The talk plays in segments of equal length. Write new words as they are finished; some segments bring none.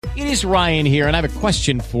It is Ryan here, and I have a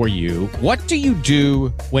question for you. What do you do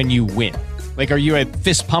when you win? Like, are you a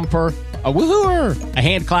fist pumper, a woohooer, a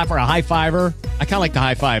hand clapper, a high fiver? I kind of like the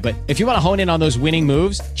high five, but if you want to hone in on those winning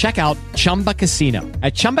moves, check out Chumba Casino.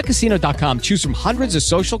 At ChumbaCasino.com, choose from hundreds of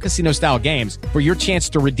social casino-style games for your chance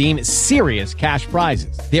to redeem serious cash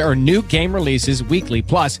prizes. There are new game releases weekly,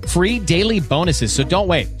 plus free daily bonuses. So don't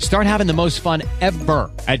wait. Start having the most fun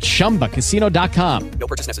ever at ChumbaCasino.com. No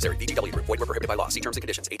purchase necessary. VGW. Void where prohibited by law. See terms and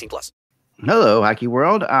conditions. 18+. Hello, Hockey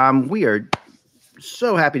World. We are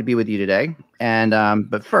so happy to be with you today. And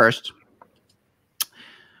but first,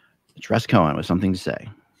 it's Russ Cohen with something to say.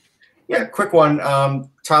 Yeah, quick one.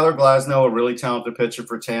 Tyler Glasnow, a really talented pitcher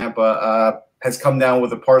for Tampa, has come down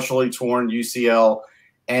with a partially torn UCL,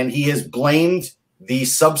 and he has blamed the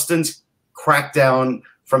substance crackdown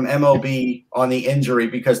from MLB on the injury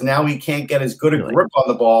because now he can't get as good a grip on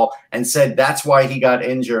the ball, and said that's why he got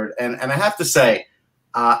injured. And I have to say,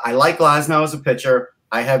 I like Glasnow as a pitcher.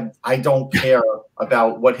 I don't care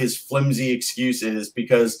about what his flimsy excuse is,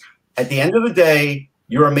 because at the end of the day,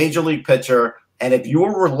 you're a major league pitcher. And if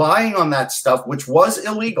you're relying on that stuff, which was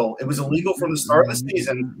illegal, it was illegal from the start of the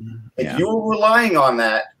season. If you were relying on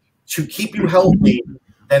that to keep you healthy,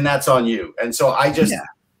 then that's on you. And so I just,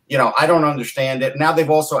 I don't understand it. Now they've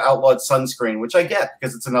also outlawed sunscreen, which I get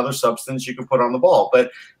because it's another substance you can put on the ball.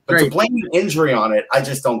 But to blame an injury on it, I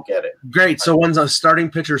just don't get it. Great. So when a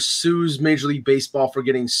starting pitcher sues Major League Baseball for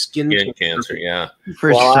getting skin cancer,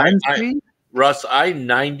 For sunscreen? Russ, I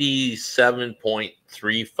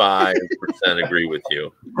 97.35% agree with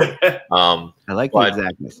you. I like the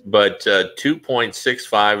exactness. But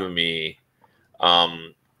 2.65 of me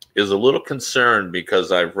is a little concerned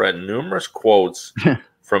because I've read numerous quotes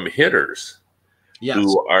from hitters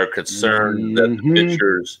who are concerned that the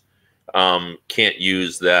pitchers can't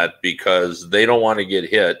use that because they don't want to get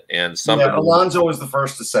hit. And Alonso was the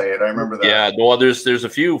first to say it. I remember that. Yeah, well, there's a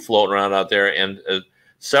few floating around out there, and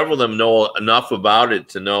several of them know enough about it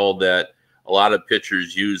to know that a lot of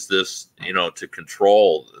pitchers use this, to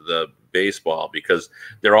control the baseball because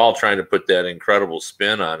they're all trying to put that incredible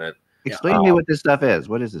spin on it. Explain to me what this stuff is.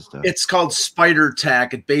 What is this stuff? It's called spider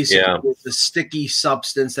tack. It basically is a sticky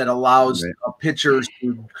substance that allows pitchers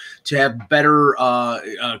to have better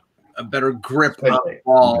a better grip on the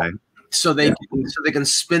ball. Okay. So they can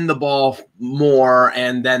spin the ball more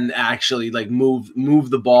and then actually move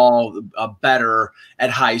the ball better at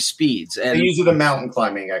high speeds. And they use it in mountain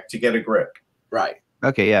climbing to get a grip. Right.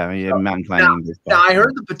 Okay. Yeah. Mountain climbing. Now I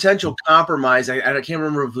heard the potential compromise. I can't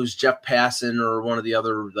remember if it was Jeff Passan or one of the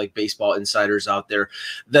other baseball insiders out there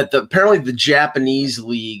that apparently the Japanese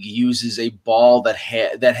league uses a ball that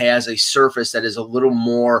has a surface that is a little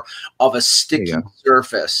more of a sticky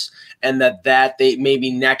surface. And that they maybe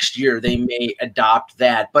next year they may adopt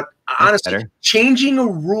that. But honestly, changing a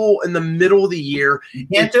rule in the middle of the year, you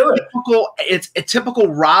can't do it. It's a typical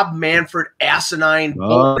Rob Manfred asinine.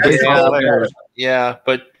 Yeah,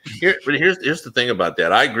 but here's the thing about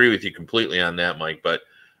that. I agree with you completely on that, Mike. But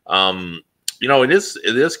it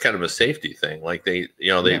is kind of a safety thing. Like they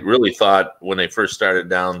really thought when they first started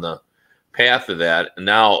down the path of that. And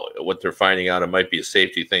now what they're finding out, it might be a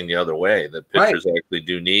safety thing the other way. That pitchers actually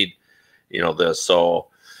do need. This. So,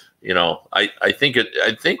 I think there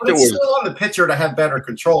was still on the pitcher to have better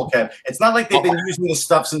control, Kev. It's not like they've been using this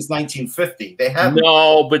stuff since 1950. They have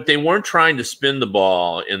but they weren't trying to spin the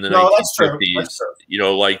ball in the 1950s. That's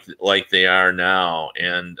true. Like they are now.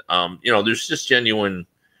 And there's just genuine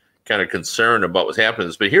kind of concern about what's happening.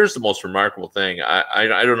 But here's the most remarkable thing.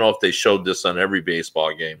 I don't know if they showed this on every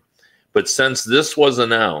baseball game, but since this was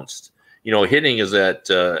announced, hitting is at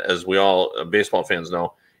as we all baseball fans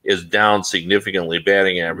know, is down significantly,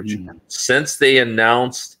 batting average. Since they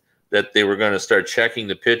announced that they were going to start checking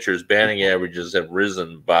the pitchers, batting averages have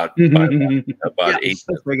risen about 8. It's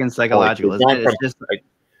friggin' psychological, isn't it? It's just like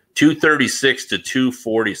 236 to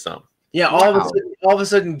 240 something. Yeah, all of a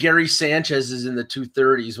sudden, Gary Sanchez is in the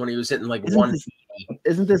 230s when he was hitting 150.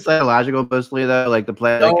 Isn't this psychological mostly though? Like the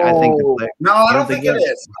play, no, I think. I don't think it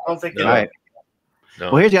is. I don't think it is. No.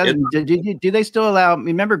 Well, here's the other. Do they still allow?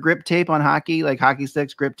 Remember grip tape on hockey, like hockey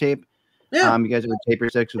sticks, grip tape? Yeah. You guys would taper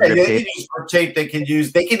sticks with grip tape. Can use grip tape. They can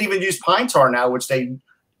even use pine tar now, which they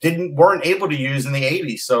weren't able to use in the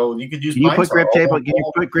 80s. So you could use. Can you put grip tape? Can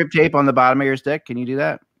you put grip tape on the bottom of your stick? Can you do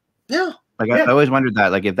that? Yeah. I always wondered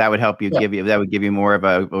that, if that would help you that would give you more of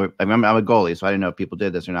a. I'm a goalie, so I didn't know if people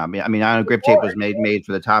did this or not. I know grip tape was made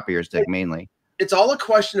for the top of your stick mainly. It's all a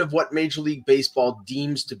question of what Major League Baseball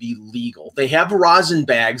deems to be legal. They have rosin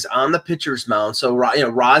bags on the pitcher's mound, so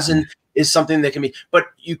rosin is something that can be, but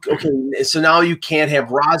so now you can't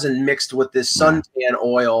have rosin mixed with this suntan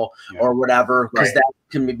oil or whatever, because that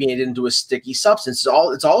can be made into a sticky substance.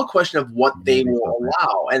 It's all a question of what they will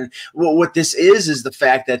allow. And what this is the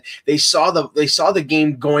fact that they saw the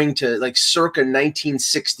game going to like circa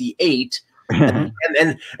 1968. and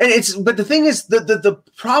it's, but the thing is, the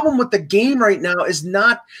problem with the game right now is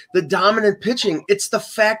not the dominant pitching. It's the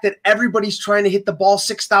fact that everybody's trying to hit the ball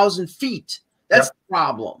 6,000 feet. That's the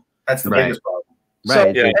problem. That's the biggest problem.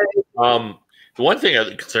 Right. So, the one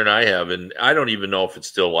concern I have, and I don't even know if it's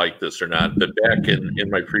still like this or not, but back in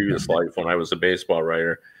my previous life when I was a baseball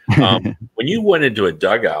writer, when you went into a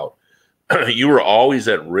dugout, you were always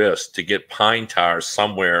at risk to get pine tar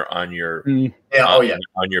somewhere on your on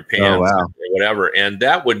your pants or whatever, and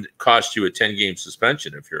that would cost you a 10-game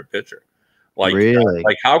suspension if you're a pitcher. Like, really?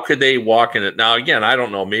 Like how could they walk in it? Now, again, I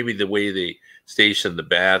don't know. Maybe the way they station the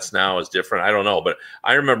bats now is different. I don't know, but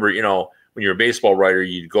I remember, when you're a baseball writer,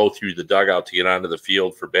 you'd go through the dugout to get onto the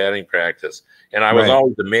field for batting practice, and I was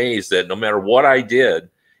always amazed that no matter what I did,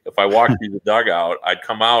 if I walked through the dugout, I'd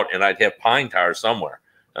come out and I'd have pine tar somewhere.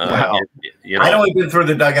 Wow. I'd only been through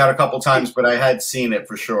the dugout a couple times, but I had seen it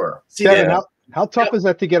for sure. Kevin, how tough is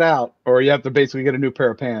that to get out, or you have to basically get a new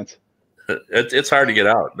pair of pants? It's hard to get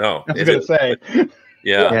out. No, I was going to say.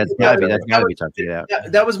 That's gotta be tough to get out.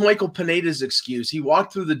 That was Michael Pineda's excuse. He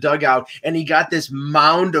walked through the dugout and he got this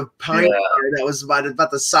mound of pine tar that was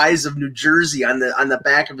about the size of New Jersey on the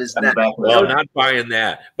back of his neck. Well, not buying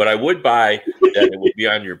that, but I would buy that it would be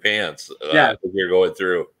on your pants if you're going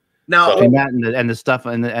through. Now, and the stuff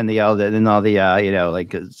and all the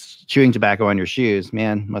like chewing tobacco on your shoes,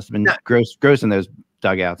 man, must have been gross in those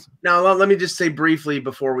dugouts. Now, let me just say briefly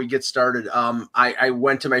before we get started. I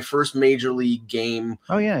went to my first major league game.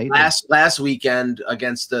 Last weekend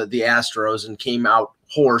against the Astros and came out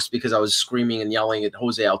hoarse because I was screaming and yelling at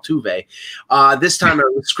Jose Altuve. This time I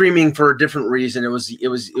was screaming for a different reason. It was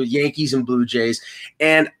Yankees and Blue Jays.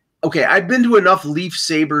 And okay, I've been to enough Leaf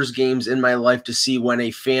Sabres games in my life to see when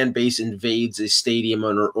a fan base invades a stadium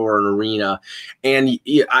or an arena. And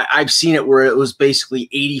I've seen it where it was basically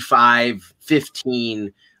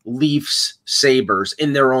 85-15 Leafs Sabres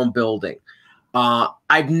in their own building.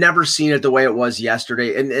 I've never seen it the way it was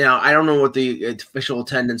yesterday. And I don't know what the official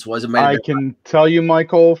attendance was. I can tell you,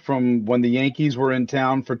 Michael, from when the Yankees were in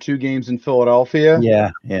town for 2 games in Philadelphia.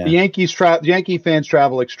 The Yankee fans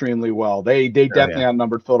travel extremely well. They definitely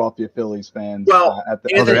outnumbered Philadelphia Phillies fans. Well,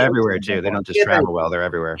 they're everywhere too. They don't just travel well; they're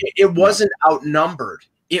everywhere. It wasn't outnumbered.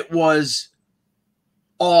 It was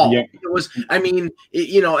all. Yeah. It was. I mean,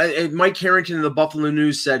 Mike Harrington in the Buffalo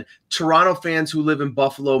News said Toronto fans who live in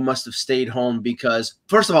Buffalo must have stayed home because,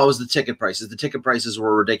 first of all, it was the ticket prices. The ticket prices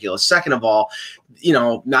were ridiculous. Second of all, I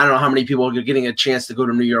don't know how many people are getting a chance to go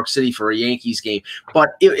to New York City for a Yankees game.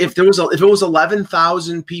 But if it was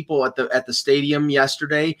 11,000 people at the stadium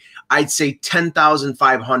yesterday, I'd say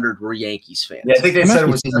 10,500 were Yankees fans. Yeah, I think they said it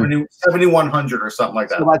was 7,100 or something like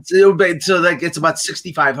that. So it's about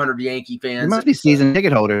 6,500 Yankee fans. There must be season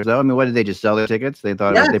ticket holders, though. I mean, what did they just sell their tickets? They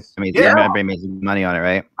thought everybody made some money on it,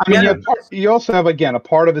 right? I mean, you also have, again, a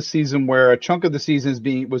part of the season where a chunk of the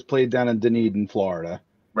season was played down in Dunedin, Florida.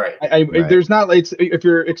 Right. There's not, if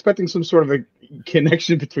you're expecting some sort of a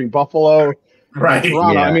connection between Buffalo and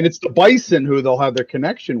Toronto, I mean, it's the Bison who they'll have their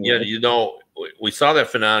connection with. Yeah, we saw that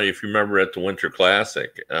finale, if you remember, at the Winter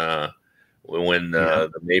Classic when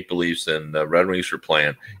the Maple Leafs and the Red Wings were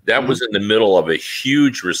playing. That was in the middle of a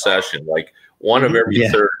huge recession. Like one of every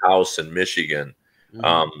third house in Michigan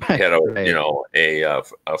had a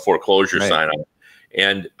foreclosure sign on it.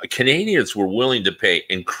 And Canadians were willing to pay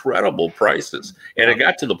incredible prices. And it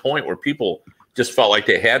got to the point where people just felt like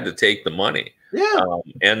they had to take the money. Yeah.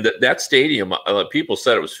 And that stadium, people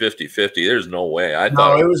said it was 50-50. There's no way. I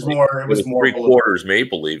thought it was more. It was more 3/4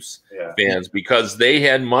 Maple Leafs fans because they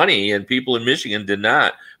had money and people in Michigan did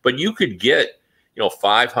not. But you could get,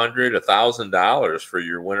 $500, $1,000 for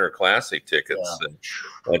your Winter Classic tickets and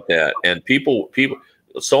like that. And people,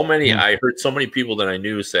 so many. I heard so many people that I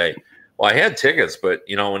knew say, "Well, I had tickets, but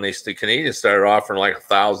when the Canadians started offering like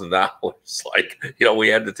 $1,000, we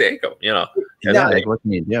had to take them." What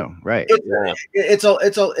can you do? Right?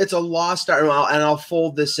 It's a lost art, and I'll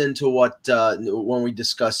fold this into what when we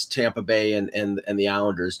discuss Tampa Bay and the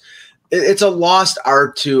Islanders. It's a lost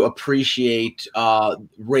art to appreciate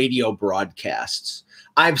radio broadcasts.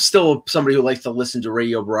 I'm still somebody who likes to listen to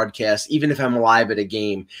radio broadcasts, even if I'm live at a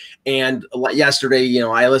game. And yesterday,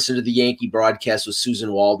 I listened to the Yankee broadcast with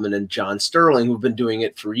Susan Waldman and John Sterling, who've been doing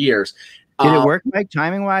it for years. Did it work, Mike,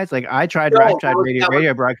 timing wise? Like I tried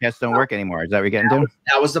radio broadcasts don't work anymore. Is that what you're getting to?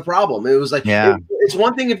 That was the problem. It was like, it's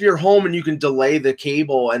one thing if you're home and you can delay the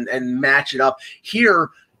cable and match it up. Here,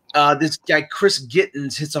 this guy, Chris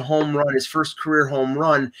Gittins, hits a home run, his first career home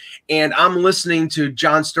run. And I'm listening to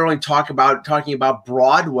John Sterling talking about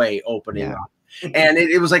Broadway opening up. And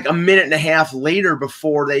it was like a minute and a half later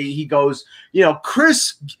before he goes,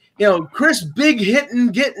 Chris big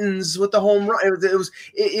hitting Gittins with the home run.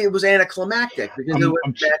 It was anticlimactic because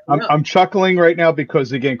I'm chuckling right now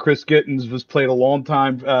because again, Chris Gittins was played a long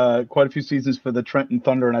time, quite a few seasons for the Trenton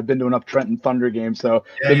Thunder, and I've been to enough Trenton Thunder games. So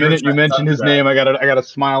the minute you mentioned his name, I got a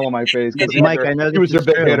smile on my face. Mike, I know he was their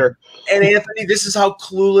big hitter. And Anthony, this is how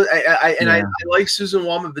clueless. I like Susan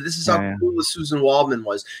Waldman, but this is how clueless Susan Waldman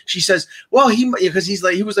was. She says, "Well, he was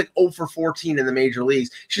like 0 for 14 in the major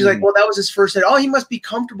leagues." She's like, "Well, that was his first hit. Oh, he must be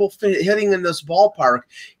comfortable hitting in this ballpark.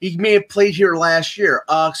 He may have played here last year.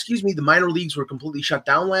 Excuse me, the minor leagues were completely shut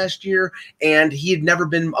down last year, and he had never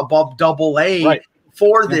been above Double-A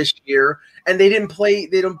for this year. And they didn't play.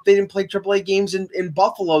 They didn't play Triple-A games in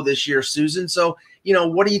Buffalo this year, Susan. So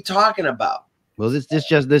what are you talking about?" Well, this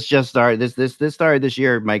just started. This started this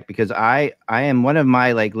year, Mike, because I am one of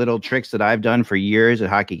my like little tricks that I've done for years at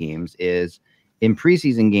hockey games is in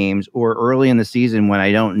preseason games or early in the season when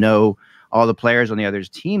I don't know all the players on the other's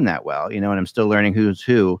team that well, and I'm still learning who's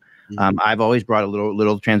who. I've always brought a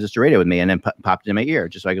little transistor radio with me and then popped it in my ear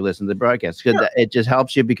just so I could listen to the broadcast. Because it just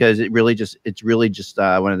helps you because it's really just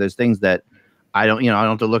one of those things that I don't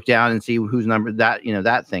have to look down and see whose number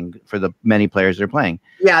that thing for the many players that are playing.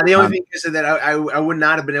 Yeah, the only thing is that I would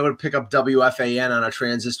not have been able to pick up WFAN on a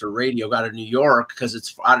transistor radio out of New York because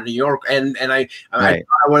it's out of New York, and I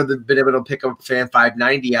would have been able to pick up Fan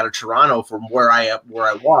 590 out of Toronto from where I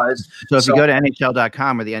was. So if you go to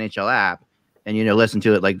NHL.com or the NHL app and listen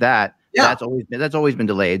to it like that. Yeah. That's always been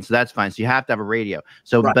delayed, so that's fine. So you have to have a radio.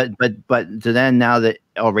 So, but so then now that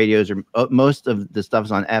all radios are most of the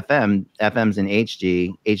stuff's on FM, FM's in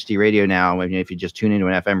HD radio now. If you just tune into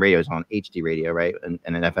an FM radio, it's on HD radio, right, and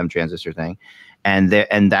an FM transistor thing, and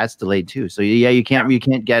that's delayed too. So you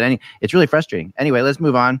can't get any. It's really frustrating. Anyway, let's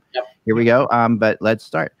move on. Yep. Here we go. But let's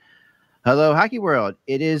start. Hello, Hockey World.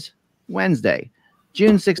 It is Wednesday,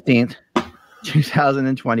 June 16th,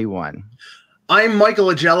 2021. I'm Michael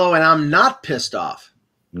Agello, and I'm not pissed off.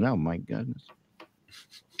 No, my goodness.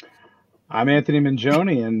 I'm Anthony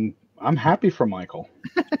Mangione, and I'm happy for Michael.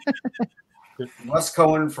 Wes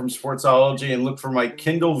Cohen from Sportsology, and look for my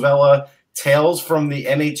Kindle Vella Tales from the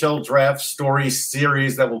NHL Draft Story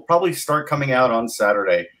series that will probably start coming out on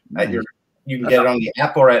Saturday. You can get it on the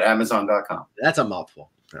app or at Amazon.com. That's a mouthful.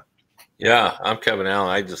 Yeah, I'm Kevin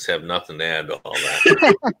Allen. I just have nothing to add to all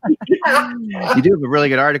that. You do have a really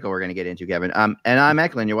good article we're going to get into, Kevin. And I'm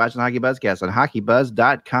Eklund. You're watching the HockeyBuzzCast on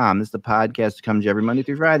HockeyBuzz.com. This is the podcast that comes every Monday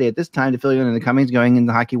through Friday at this time to fill you in the comings going in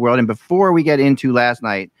the hockey world. And before we get into last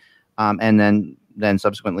night, and then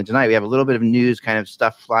subsequently tonight, we have a little bit of news kind of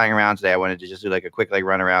stuff flying around today. I wanted to just do like a quick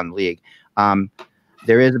run around the league.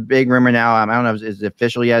 There is a big rumor now. I don't know if it's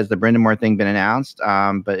official yet. Has the Brind'Amour Moore thing been announced?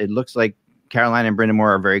 But it looks like Carolina and Brind'Amour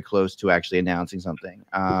Moore are very close to actually annouing something.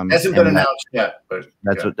 Hasn't been announced yet, but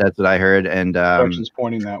that's what I heard. And direction's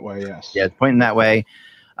pointing that way. Yes. Yeah, it's pointing that way.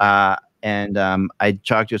 And I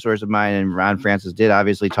talked to a source of mine, and Ron Francis did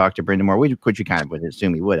obviously talk to Brind'Amour Moore, which you kind of would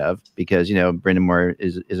assume he would have, because Brind'Amour Moore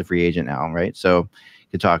is a free agent now, right? So you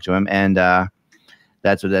could talk to him, and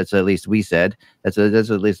that's at least we said. That's at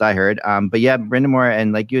least I heard. But yeah, Brind'Amour Moore,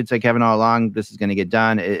 and like you had said, Kevin, all along, this is going to get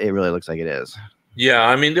done. It really looks like it is. Yeah,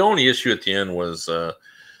 I mean, the only issue at the end was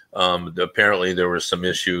apparently there were some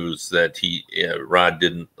issues that Rod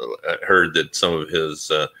didn't heard that some of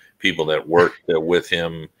his people that worked with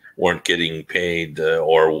him weren't getting paid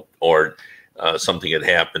or something had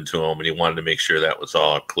happened to him, and he wanted to make sure that was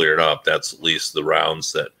all cleared up. That's at least the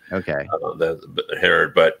rounds that that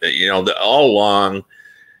heard. But all along,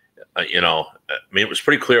 I mean, it was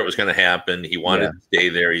pretty clear it was going to happen. He wanted to stay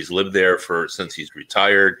there. He's lived there since he's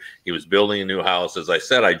retired. He was building a new house. As I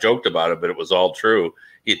said, I joked about it, but it was all true.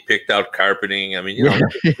 He'd picked out carpeting. I mean,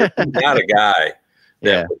 he's not a guy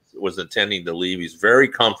that was intending to leave. He's very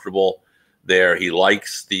comfortable there. He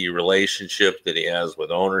likes the relationship that he has with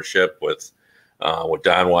ownership, with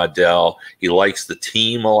Don Waddell. He likes the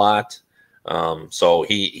team a lot. So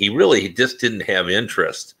he really just didn't have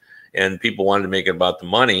interest, and people wanted to make it about the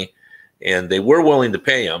money. And they were willing to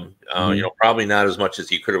pay him, probably not as much as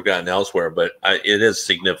he could have gotten elsewhere, but it is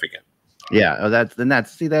significant. Yeah, oh,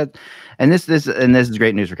 that's see that, and this is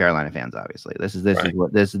great news for Carolina fans. Obviously, this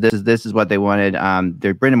is what they wanted.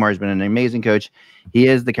 Brandon Moore has been an amazing coach. He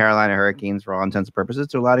is the Carolina Hurricanes for all intents and purposes.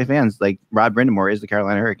 To a lot of fans, like Rod Brind'Amour is the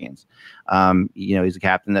Carolina Hurricanes. He's the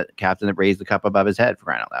captain that raised the cup above his head, for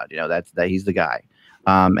crying out loud. That he's the guy,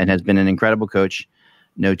 and has been an incredible coach.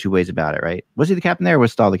 No two ways about it, right? Was he the captain there, or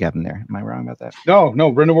was Stahl the captain there? Am I wrong about that? No,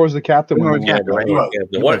 Brind'Amour was the captain.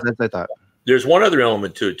 There's one other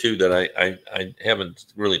element to it too that I haven't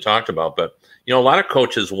really talked about, but a lot of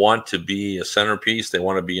coaches want to be a centerpiece. They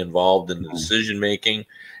want to be involved in the decision making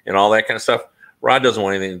and all that kind of stuff. Rod doesn't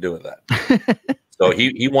want anything to do with that. So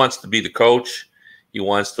he wants to be the coach. He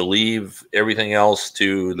wants to leave everything else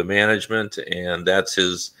to the management, and that's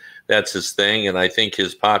his thing. And I think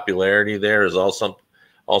his popularity there is also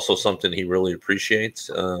something he really appreciates.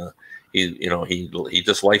 He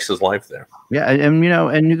just likes his life there. Yeah, and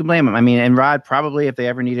you can blame him. I mean, and Rod probably, if they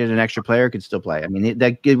ever needed an extra player, could still play. I mean,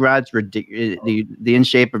 Rod's ridiculous. The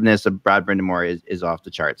in-shapeedness of Rod Brind'Amour is off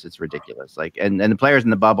the charts. It's ridiculous. Like, and the players in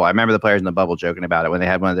the bubble. I remember the players in the bubble joking about it when they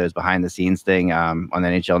had one of those behind the scenes thing on the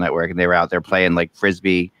NHL Network, and they were out there playing like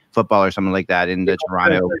frisbee football or something like that in the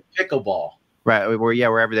Toronto pickleball. Right,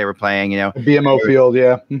 wherever they were playing, BMO field,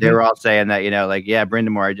 yeah. They were all saying that,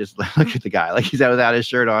 Brind'Amour, just look at the guy, like he's out without his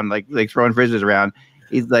shirt on, like throwing frisbees around.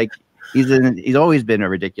 He's always been a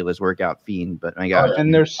ridiculous workout fiend, but my God.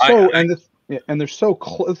 And they're so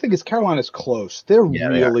close. The thing is, Carolina's close. They're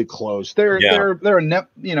really close. They're a net,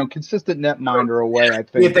 consistent netminder away. I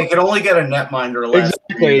think if they could only get a netminder last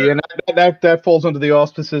exactly, year. and that falls under the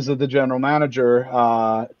auspices of the general manager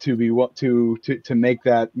to make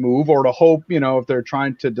that move, or to hope, if they're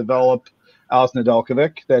trying to develop Alex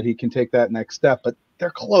Nedeljkovic, that he can take that next step. But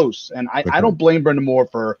they're close, and I don't blame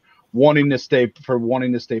Brind'Amour for wanting to stay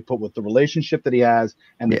put with the relationship that he has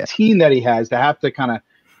and the team that he has, to have to kind of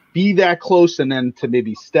be that close, and then to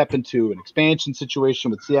maybe step into an expansion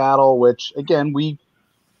situation with Seattle, which again,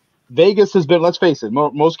 Vegas has been, let's face it,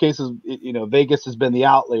 most cases, Vegas has been the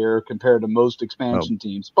outlier compared to most expansion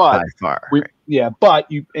teams. But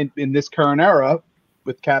in this current era,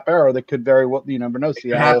 with cap era, that could very well, you never know,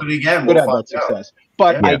 Seattle could have that success.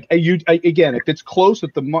 But again, if it's close,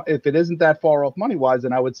 if it isn't that far off money wise,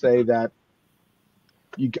 then I would say that.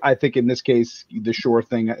 I think in this case, the sure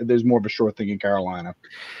thing. There's more of a sure thing in Carolina.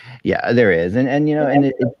 Yeah, there is, and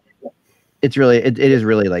it's really it is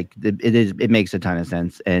really like it makes a ton of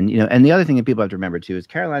sense, and and the other thing that people have to remember too is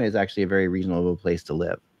Carolina is actually a very reasonable place to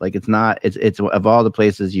live. Like it's of all the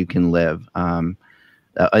places you can live in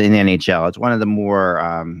the NHL, it's one of the more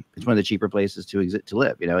it's one of the cheaper places to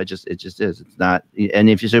live. It just is. It's not, and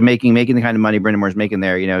if you're making the kind of money Brind'Amour's making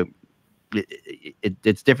there,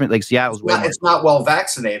 it's different. Like Seattle's it's not well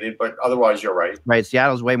vaccinated, but otherwise you're right. Right,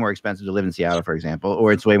 Seattle's way more expensive to live in Seattle, for example,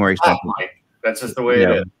 or it's way more expensive. That's just the way it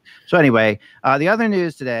is. So anyway, the other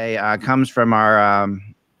news today comes from our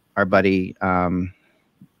buddy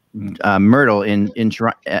Myrtle in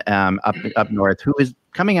Toronto, up north, who is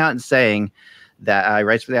coming out and saying that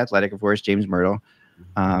writes for The Athletic, of course. James Myrtle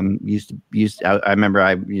used to. I remember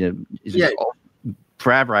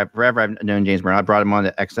Forever I've known James Myrtle. I brought him on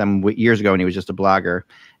to XM years ago when he was just a blogger.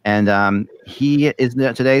 And he is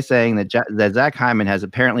today saying that Zach Hyman has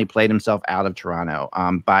apparently played himself out of Toronto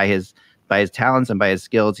by his talents and by his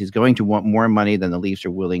skills. He's going to want more money than the Leafs are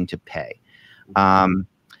willing to pay.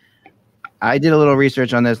 I did a little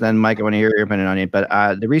research on this. Then, Mike, I want to hear your opinion on it. But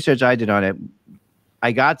the research I did on it,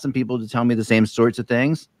 I got some people to tell me the same sorts of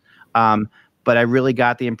things. But I really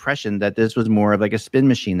got the impression that this was more of like a spin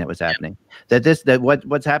machine that was happening.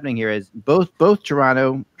 What's happening here is both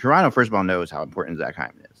Toronto first of all knows how important Zach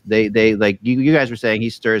Hyman is. They like you guys were saying,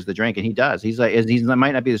 he stirs the drink, and he does. He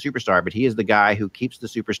might not be the superstar, but he is the guy who keeps the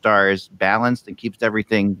superstars balanced and keeps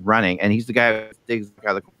everything running. And he's the guy who digs out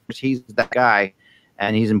of the corners. He's that guy,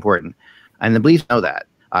 and he's important. And the Leafs know that,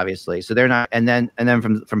 obviously. So they're not. And then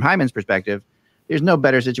from Hyman's perspective, there's no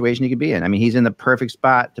better situation he could be in. I mean, he's in the perfect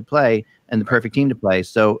spot to play and the perfect team to play.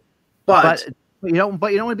 So, but you don't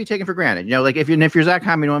want to be taken for granted. Like if you're Zach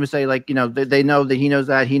Hyman, you don't want to say like, they know that he knows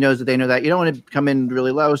that, he knows that they know that. You don't want to come in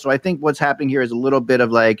really low. So I think what's happening here is a little bit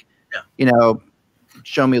of like,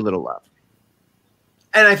 show me a little love.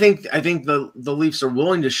 And I think the Leafs are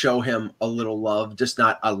willing to show him a little love, just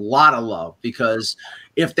not a lot of love, because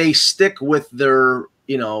if they stick with their,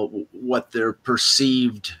 what their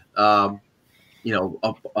perceived,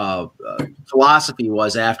 philosophy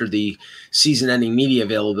was after the season-ending media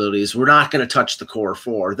availabilities, we're not going to touch the core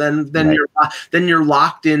four. Then you're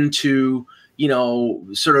locked into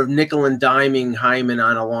sort of nickel and diming Hyman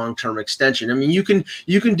on a long-term extension. I mean, you can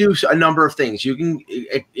do a number of things. You can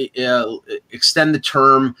extend the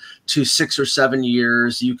term to 6 or 7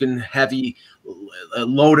 years. You can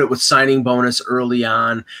load it with signing bonus early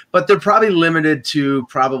on, but they're probably limited to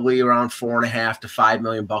probably around $4.5 to $5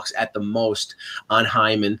 million at the most on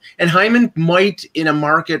Hyman. And Hyman might, in a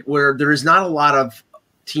market where there is not a lot of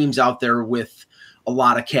teams out there with a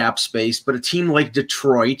lot of cap space, but a team like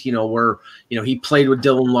Detroit, where, he played with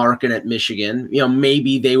Dylan Larkin at Michigan,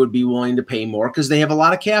 maybe they would be willing to pay more because they have a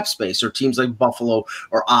lot of cap space, or teams like Buffalo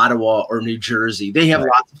or Ottawa or New Jersey. They have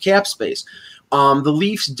lots of cap space. The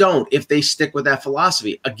Leafs don't, if they stick with that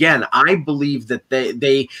philosophy. Again, I believe that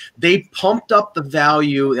they pumped up the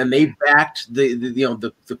value and they backed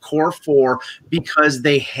the core four because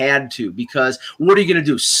they had to. Because what are you going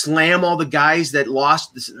to do? Slam all the guys that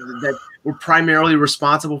lost that were primarily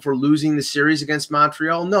responsible for losing the series against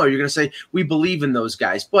Montreal? No, you're going to say we believe in those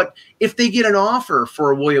guys. But if they get an offer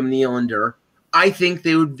for a William Nylander, I think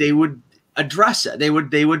they would address it. They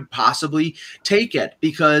would possibly take it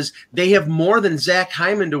because they have more than Zach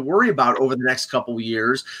Hyman to worry about over the next couple of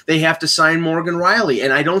years. They have to sign Morgan Rielly,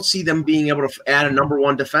 and I don't see them being able to add a number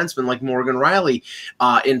one defenseman like Morgan Rielly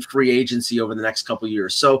in free agency over the next couple of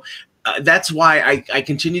years. So that's why I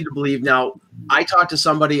continue to believe. Now, I talked to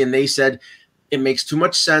somebody and they said it makes too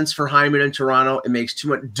much sense for Hyman in Toronto. It makes too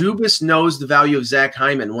much. Dubas knows the value of Zach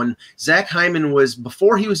Hyman. When Zach Hyman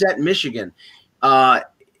before he was at Michigan,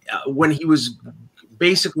 when he was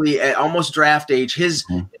basically at almost draft age, his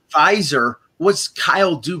advisor was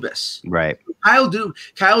Kyle Dubas. Right. Kyle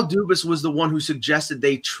Dubas was the one who suggested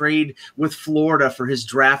they trade with Florida for his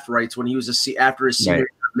draft rights when he was after his senior year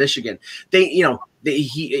at Michigan.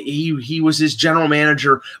 He was his general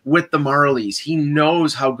manager with the Marlies. He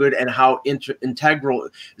knows how good and how integral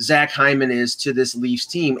Zach Hyman is to this Leafs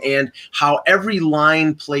team, and how every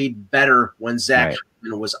line played better when Zach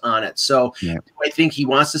Hyman was on it. So do I think he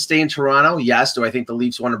wants to stay in Toronto? Yes. Do I think the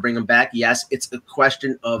Leafs want to bring him back? Yes. It's a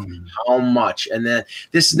question of how much. And then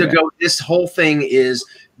this whole thing is,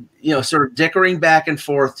 sort of dickering back and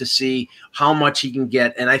forth to see how much he can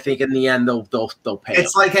get. And I think in the end, they'll pay him.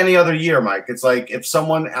 It's like any other year, Mike. It's like if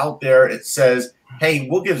someone out there says, hey,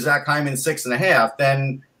 we'll give Zach Hyman 6.5,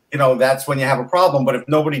 then, that's when you have a problem. But if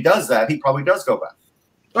nobody does that, he probably does go back.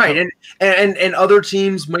 Right, and other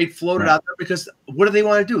teams might float it out there because what do they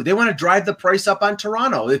want to do? They want to drive the price up on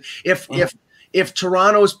Toronto. If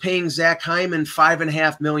Toronto is paying Zach Hyman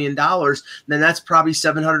 $5.5 million, then that's probably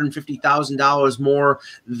 $750,000 more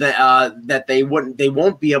that they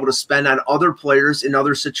won't be able to spend on other players in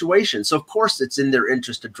other situations. So of course, it's in their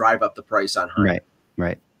interest to drive up the price on Hyman.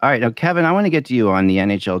 Right. All right, now Kevin, I want to get to you on the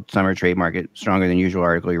NHL summer trade market stronger than usual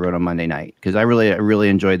article you wrote on Monday night, because I really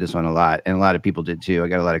enjoyed this one a lot, and a lot of people did too. I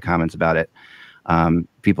got a lot of comments about it.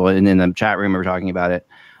 People in the chat room were talking about it,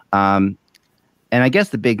 and I guess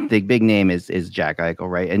the big name is Jack Eichel,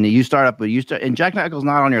 right? And and Jack Eichel's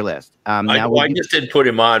not on your list. I just didn't put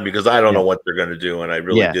him on because I don't know what they're going to do, and I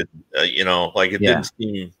really didn't. It didn't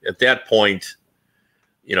seem at that point,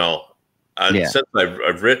 since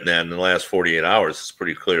I've written that in the last 48 hours, it's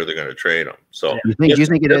pretty clear they're going to trade him. So you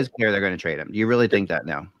think it is clear they're going to trade him? Do you really think that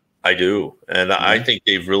now? I do, and I think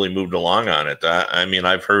they've really moved along on it. I mean,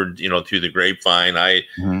 I've heard through the grapevine. I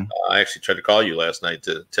actually tried to call you last night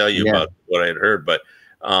to tell you about what I had heard, but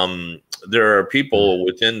there are people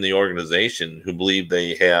within the organization who believe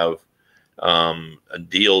they have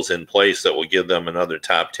deals in place that will give them another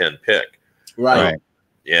top 10 pick. Right.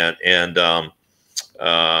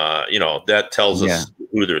 That tells us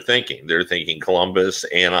who they're thinking. They're thinking Columbus,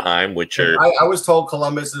 Anaheim, which are. I was told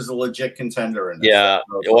Columbus is a legit contender in this. Yeah,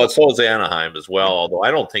 well, so is Anaheim as well. Although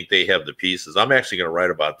I don't think they have the pieces. I'm actually going to write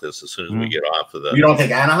about this as soon as we get off of the. You don't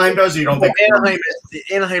think Anaheim does? Or you don't think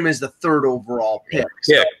Anaheim is the third overall pick?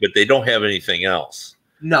 But they don't have anything else.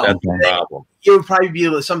 No, that's the problem. It would probably be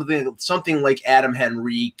something like Adam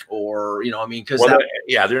Henrique, or because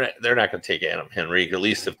they're not going to take Adam Henrique. At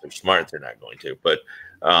least if they're smart, they're not going to. But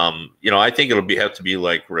I think have to be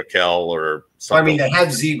like Raquel or something. I mean, they had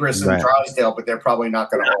Zegras and Drysdale, but they're probably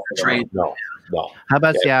not going to offer trade. No. How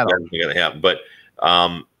about Seattle? That's going to happen. But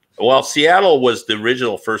Seattle was the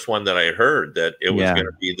original first one that I heard that it was going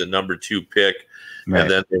to be the number 2 pick, and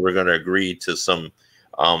then they were going to agree to some.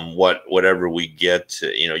 Whatever we get,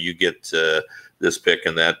 you get this pick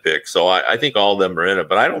and that pick. So I think all of them are in it,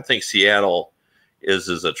 but I don't think Seattle is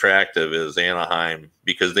as attractive as Anaheim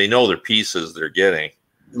because they know their pieces they're getting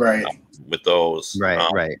with those.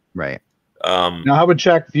 Right. Now, how would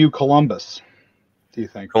Jack view Columbus? Do you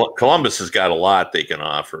think Columbus has got a lot they can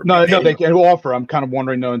offer? No, they can offer. I'm kind of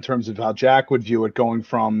wondering though, in terms of how Jack would view it going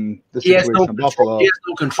from the situation in Buffalo. He has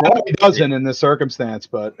no control. He doesn't in this circumstance,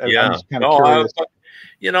 but yeah, I'm just kind of curious.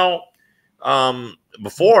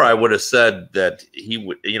 Before I would have said that he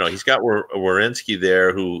would. He's got Werenski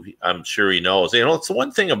there, who I'm sure he knows. It's the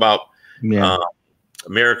one thing about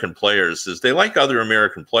American players is they like other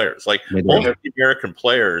American players. Like most of the American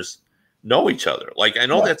players know each other. Like I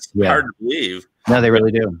know that's hard to believe. No, they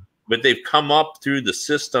really do. But they've come up through the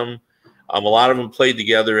system. A lot of them played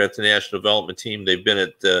together at the national development team. They've been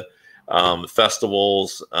at the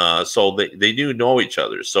festivals, so they do know each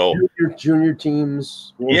other. So junior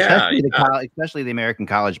teams, especially the American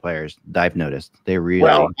college players. I've noticed they really.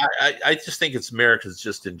 Well, I just think it's Americans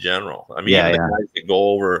just in general. I mean, the guys that go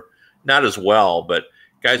over not as well, but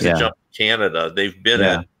guys that jump to Canada, they've been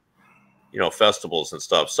at festivals and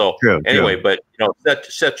stuff. So anyway, but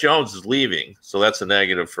Seth Jones is leaving, so that's a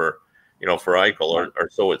negative for Eichel, or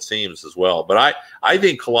so it seems as well. But I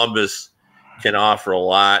think Columbus can offer a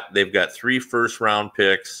lot. They've got 3 first-round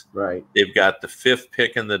picks. Right. They've got the 5th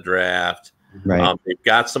pick in the draft. Right. They've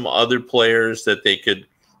got some other players that they could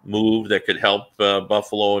move that could help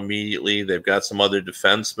Buffalo immediately. They've got some other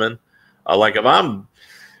defensemen.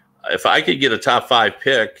 If I could get a top 5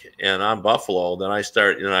 pick and I'm Buffalo, then I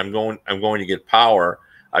start. I'm going to get power.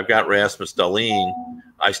 I've got Rasmus Dahlin.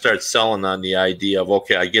 I start selling on the idea of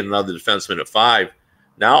I get another defenseman at 5.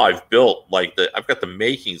 Now I've built I've got the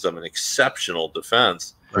makings of an exceptional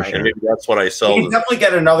defense. Sure. And maybe that's what I sell. You can definitely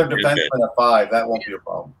get another defenseman at 5. That won't be a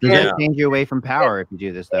problem. Does that change you away from power if you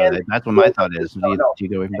do this though? That's what my thought is. Do you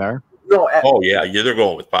go away from power? No. They're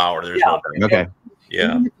going with power. There's no doubt. Okay.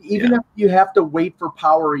 Yeah. Even if you have to wait for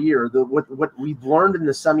power a year, what we've learned in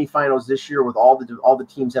the semifinals this year with all the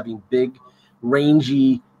teams having big,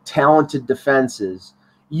 rangy, talented defenses,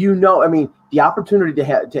 the opportunity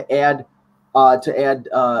to add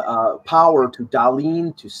power to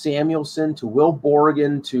Dahlin, to Samuelson, to Will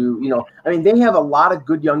Borgen, they have a lot of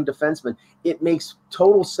good young defensemen. It makes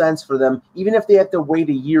total sense for them, even if they have to wait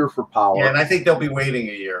a year for power. Yeah, and I think they'll be waiting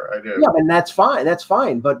a year. I do. Yeah, and that's fine. That's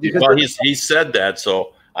fine. But because he said that,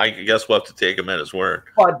 so I guess we'll have to take him at his word.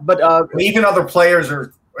 But even other players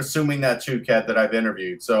are assuming that too, Kat, that I've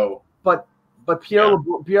interviewed. So, but Pierre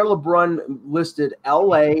LeBrun listed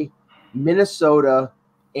L.A., Minnesota,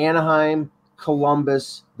 Anaheim,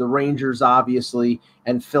 Columbus, the Rangers, obviously,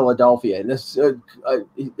 and Philadelphia. And this,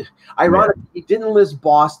 ironically, he didn't list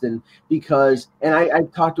Boston because, and I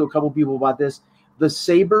talked to a couple people about this, the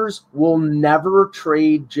Sabres will never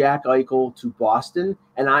trade Jack Eichel to Boston.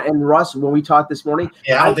 And Russ, when we talked this morning,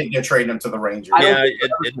 I don't think they're trading him to the Rangers.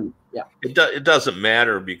 It doesn't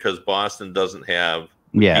matter because Boston doesn't have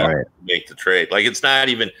to make the trade. It's not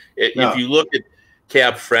even if you look at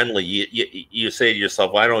cap friendly, you say to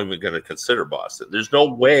yourself, well, I don't even going to consider Boston. There's no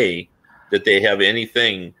way that they have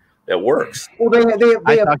anything that works. Well,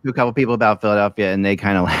 I talked to a couple people about Philadelphia, and they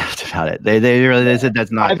kind of laughed about it. They said that's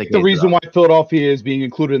not the case. The reason why Philadelphia is being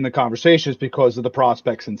included in the conversation is because of the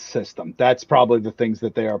prospects and system. That's probably the things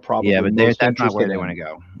that they are probably but that's not where they want to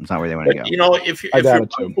go. It's not where they want to go. If you're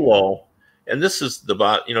Buffalo, and this is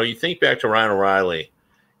you think back to Ryan O'Reilly.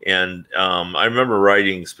 And I remember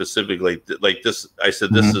writing specifically like this. I said,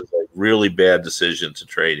 this is a really bad decision to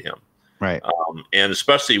trade him. Right. And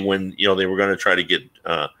especially when, they were going to try to get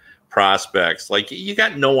prospects. You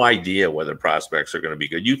got no idea whether prospects are going to be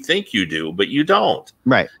good. You think you do, but you don't.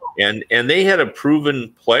 Right. And they had a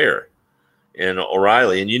proven player in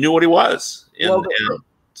O'Reilly, and you knew what he was. The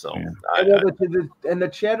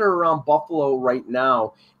chatter around Buffalo right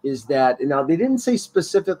now is that they didn't say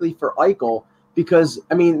specifically for Eichel. Because,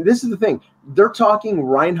 this is the thing. They're talking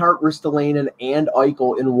Reinhart, Ristolainen, and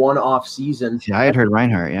Eichel in one off season. Yeah, I had heard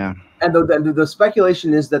Reinhart, yeah. And the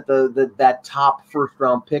speculation is that that top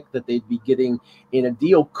first-round pick that they'd be getting in a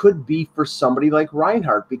deal could be for somebody like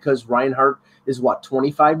Reinhart, because Reinhart is,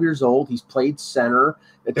 25 years old. He's played center.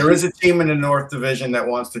 There is a team in the North Division that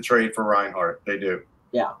wants to trade for Reinhart. They do.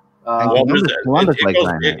 Yeah.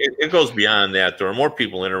 It goes beyond that. There are more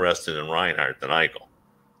people interested in Reinhart than Eichel.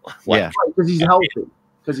 Because he's healthy.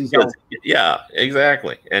 Yeah,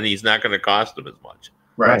 exactly. And he's not going to cost them as much.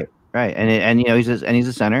 Right. And he's a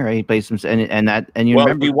center. Right? He plays some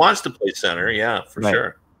remember he wants to play center. Yeah, for sure.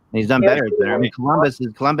 And he's done better at center.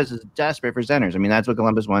 Columbus is desperate for centers. That's what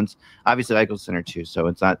Columbus wants. Obviously, Eichel's center too. So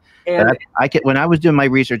it's not. When I was doing my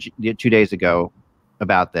research 2 days ago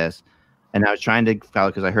about this, and I was trying to follow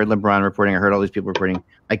because I heard LeBron reporting, I heard all these people reporting.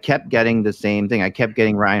 I kept getting the same thing. I kept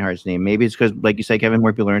getting Reinhardt's name. Maybe it's because, like you say, Kevin,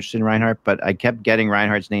 more people are interested in Reinhart, but I kept getting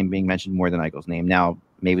Reinhardt's name being mentioned more than Eichel's name. Now,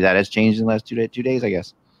 maybe that has changed in the last 2 days, I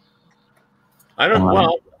guess. I don't.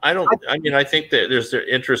 Well, I don't. I mean, I think that there's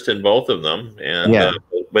interest in both of them, and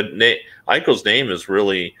but Eichel's name is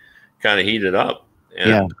really kind of heated up,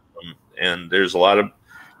 and and there's a lot of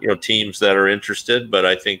teams that are interested, but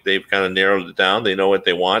I think they've kind of narrowed it down. They know what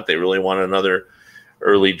they want. They really want another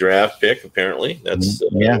early draft pick. Apparently, that's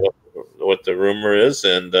what the rumor is,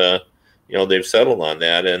 and they've settled on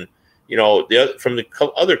that. And from the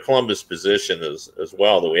other Columbus position as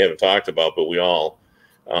well that we haven't talked about, but we all.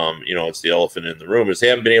 It's the elephant in the room is they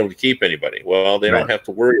haven't been able to keep anybody. Well, they don't have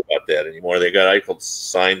to worry about that anymore. They got Eichel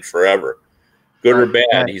signed forever. Good or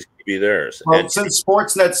bad, he's going to be theirs. Well, since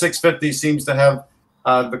Sportsnet 650 seems to have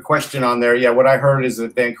the question on there, what I heard is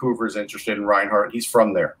that Vancouver's interested in Reinhart. He's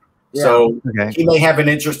from there. Yeah. So he may have an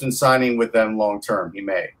interest in signing with them long term. He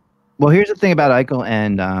may. Well, here's the thing about Eichel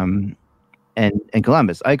and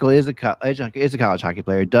Columbus. Eichel is a college hockey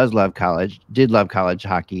player. Does love college. Did love college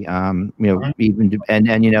hockey. Even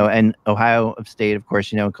and Ohio State, of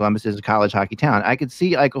course. Columbus is a college hockey town. I could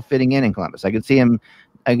see Eichel fitting in Columbus. I could see him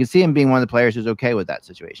being one of the players who's okay with that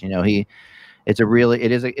situation. It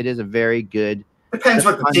is a very good. Depends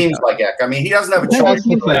what the team's like, Eck. I mean, he doesn't have a choice.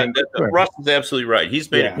 Russ is absolutely right.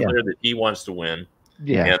 He's made it clear that he wants to win.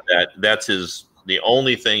 Yeah, and that's the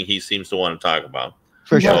only thing he seems to want to talk about.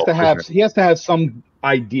 He has to have some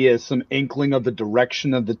idea, some inkling of the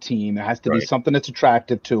direction of the team. It has to be something that's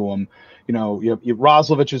attractive to him.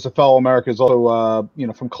 Roslovich is a fellow American, is also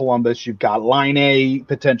from Columbus. You've got Line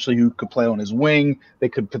potentially who could play on his wing. They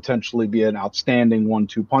could potentially be an outstanding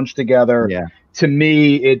 1-2 punch together. Yeah. To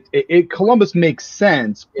me, Columbus makes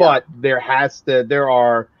sense, but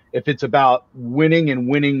if it's about winning and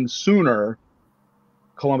winning sooner,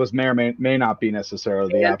 Columbus may or may not be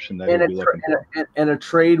necessarily the option that he'd be looking for. And a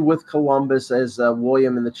trade with Columbus, as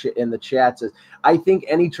William in the chat says, I think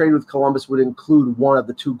any trade with Columbus would include one of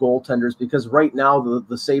the two goaltenders, because right now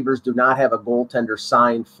the Sabres do not have a goaltender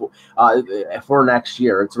signed for next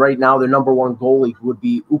year. It's right now their number one goalie would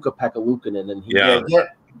be Ukko-Pekka Luukkonen, and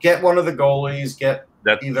get one of the goalies,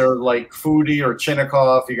 either like Foodie or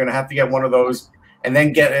Chinnikov. You're going to have to get one of those, and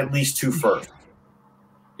then get at least two first.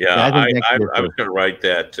 Yeah, I was going to write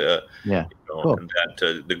that. Cool.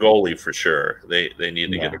 That the goalie for sure. They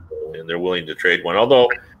need to get a goalie, and they're willing to trade one. Although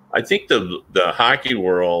I think the hockey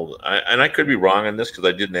world, and I could be wrong on this because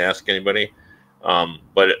I didn't ask anybody,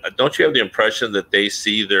 but don't you have the impression that they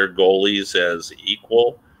see their goalies as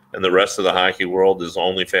equal, and the rest of the hockey world is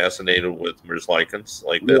only fascinated with Merzlikins?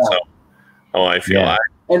 Like that's how I feel. Yeah.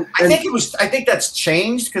 I think that's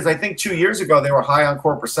changed, because I think 2 years ago they were high on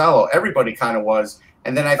Korpisalo. Everybody kind of was.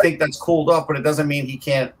 And then I think that's cooled off, but it doesn't mean he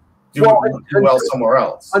can't do well somewhere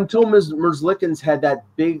else. Until Merzlikins had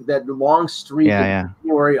that long streak in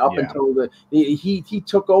January until he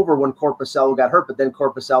took over when Korpisalo got hurt, but then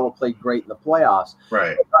Korpisalo played great in the playoffs.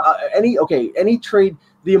 Right. Any trade.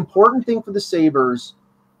 The important thing for the Sabres,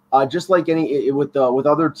 just like with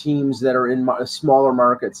other teams that are in smaller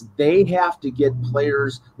markets, they have to get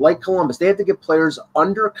players like Columbus. They have to get players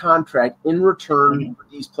under contract in return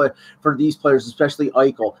for these players, especially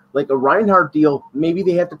Eichel. Like a Reinhart deal, maybe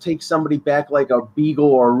they have to take somebody back like a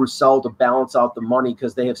Beagle or a Roussel to balance out the money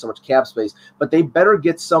because they have so much cap space. But they better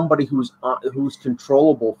get somebody who's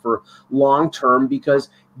controllable for long term, because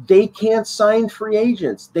they can't sign free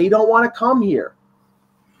agents. They don't want to come here.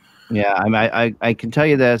 Yeah, I can tell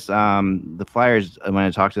you this. The Flyers, when I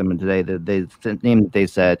talked to them today, the name that they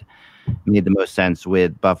said made the most sense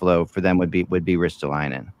with Buffalo for them would be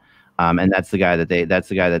Ristolainen, and that's the guy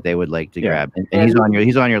that they would like to grab, and he's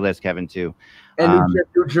on your list, Kevin, too. And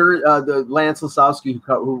the Lance Lasowski,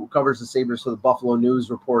 who covers the Sabres for the Buffalo News,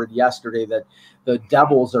 reported yesterday that the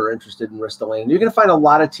Devils are interested in Ristolainen. You're going to find a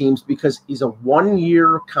lot of teams, because he's a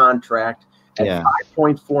 1-year contract. At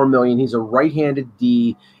 $5.4 million, he's a right-handed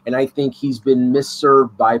D, and I think he's been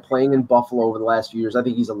misserved by playing in Buffalo over the last few years. I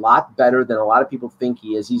think he's a lot better than a lot of people think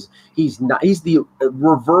he is. He's the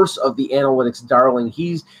reverse of the analytics darling.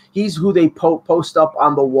 He's who they post up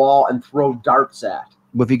on the wall and throw darts at.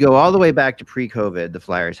 Well, if you go all the way back to pre-COVID, the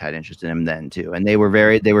Flyers had interest in him then too, and they were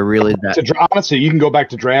really that. Honestly, you can go back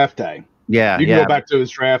to draft day. Yeah, you can go back to his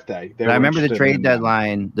draft day. I remember the trade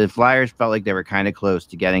deadline. The Flyers felt like they were kind of close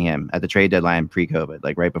to getting him at the trade deadline pre-COVID,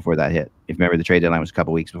 like right before that hit. If you remember, the trade deadline was a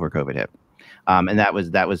couple weeks before COVID hit, and that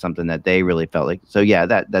was something that they really felt like. So yeah,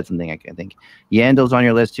 that's something I think. Yandel's on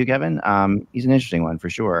your list too, Kevin. He's an interesting one for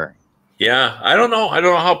sure. Yeah, I don't know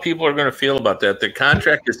how people are going to feel about that. The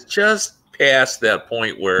contract is just past that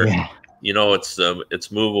point where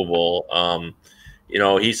it's movable.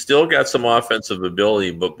 He's still got some offensive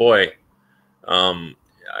ability, but boy. But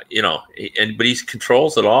he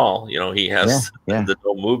controls it all. He has the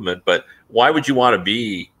no movement. But why would you want to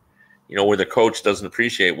be, where the coach doesn't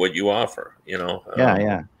appreciate what you offer.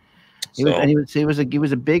 Yeah. He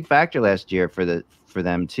was a big factor last year for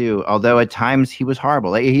them too. Although at times he was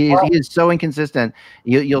horrible. He is so inconsistent.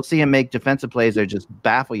 You'll see him make defensive plays that just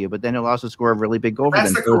baffle you, but then he'll also score a really big goal.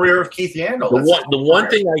 That's the career of Keith Yandle. The one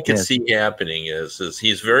thing I can see happening is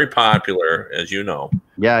he's very popular, as you know.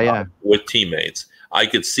 Yeah. With teammates, I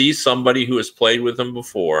could see somebody who has played with him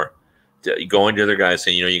before going to their guys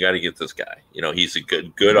saying, you got to get this guy. He's a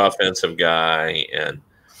good offensive guy, and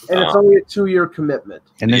it's only a 2-year commitment.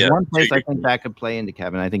 And there's one place I think that could play into,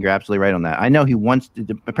 Kevin. I think you're absolutely right on that. I know he wants to.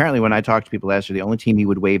 Apparently, when I talked to people last year, the only team he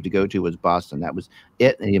would waive to go to was Boston. That was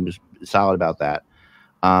it, and he was solid about that.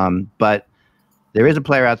 But there is a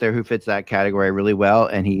player out there who fits that category really well,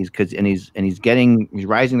 and he's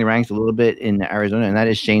rising the ranks a little bit in Arizona, and that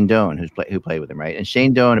is Shane Doan, who played with him, right? And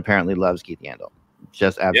Shane Doan apparently loves Keith Yandle.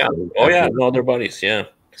 Just absolutely. Yeah. Oh yeah, no, they're buddies. Yeah.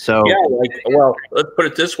 So let's put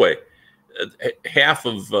it this way: half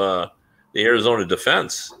of the Arizona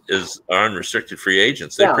defense are unrestricted free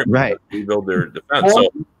agents. They rebuild their defense.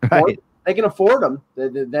 They can afford them. They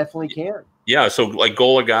definitely can. Yeah. So like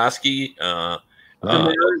Goligoski,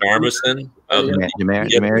 Armisen,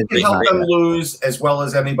 can help them lose as well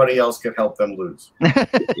as anybody else can help them lose.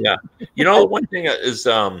 Yeah. One thing is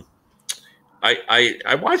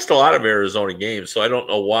I watched a lot of Arizona games, so I don't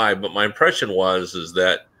know why, but my impression was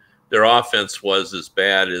that their offense was as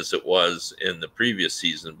bad as it was in the previous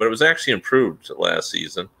season, but it was actually improved last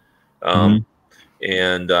season. And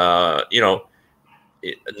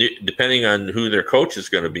depending on who their coach is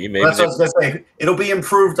going to be, maybe that's what I was going to say. It'll be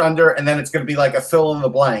improved under, and then it's going to be like a fill in the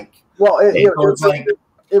blank. Well,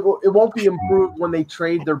 it won't be improved when they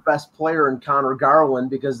trade their best player in Connor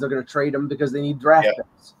Garland, because they're going to trade him because they need draft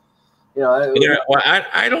picks.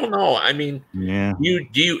 I don't know. I mean, do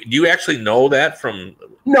you actually know that from?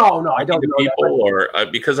 No, I don't know people, or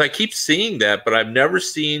because I keep seeing that, but I've never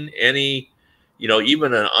seen any,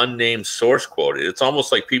 even an unnamed source quoted. It's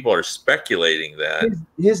almost like people are speculating that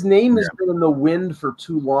his name has been in the wind for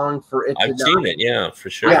too long for it. I've seen it, yeah,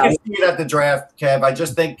 for sure. I can see it at the draft, Kev. I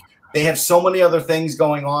just think they have so many other things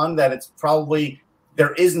going on that it's probably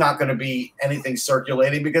there is not going to be anything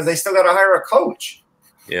circulating because they still got to hire a coach.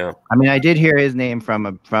 Yeah, I mean, I did hear his name from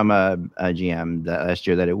a GM last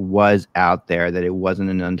year, that it was out there, that it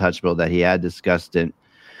wasn't an untouchable, that he had discussed it.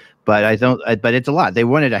 But I don't. But it's a lot. They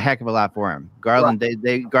wanted a heck of a lot for him. Garland,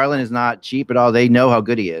 Garland is not cheap at all. They know how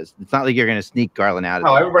good he is. It's not like you're going to sneak Garland out of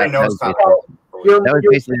there. Everybody knows that. That was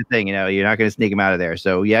basically the thing. You're not going to sneak him out of there.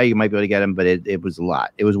 So yeah, you might be able to get him, but it was a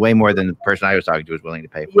lot. It was way more than the person I was talking to was willing to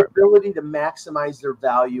pay for. The ability to maximize their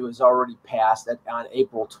value is already passed on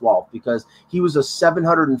April 12th, because he was a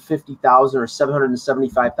 $750,000 or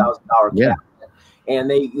 $775,000 cap. And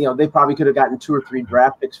they probably could have gotten 2 or 3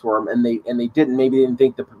 draft picks for him, and they didn't. Maybe they didn't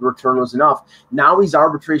think the return was enough. Now he's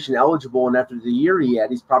arbitration eligible, and after the year he had,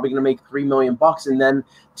 he's probably going to make $3 million. And then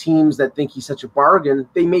teams that think he's such a bargain,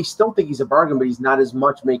 they may still think he's a bargain, but he's not as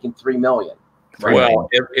much, making $3 million. Well,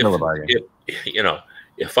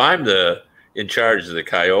 if I'm in charge of the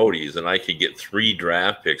Coyotes and I could get 3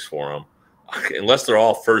 draft picks for them, unless they're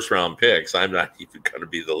all first-round picks, I'm not even going to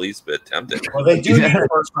be the least bit tempted. Well, they do need a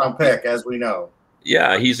first-round pick, as we know.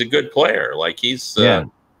 Yeah, he's a good player. Like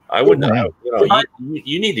I wouldn't.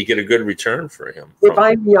 You need to get a good return for him. If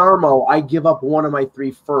I'm Yarmo, I give up one of my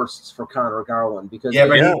 3 firsts for Connor Garland, because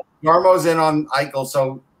Yarmo's in on Eichel,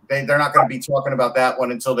 so they're not going to be talking about that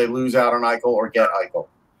one until they lose out on Eichel or get Eichel.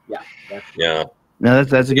 Yeah. No,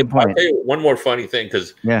 that's a good point. I'll tell you one more funny thing,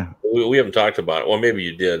 because we haven't talked about it. Well, maybe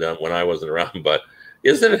you did when I wasn't around, but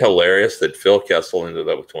isn't it hilarious that Phil Kessel ended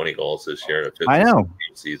up with 20 goals this year in a 56-game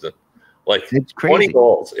season? Like, it's crazy. 20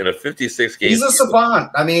 goals in a 56-game He's a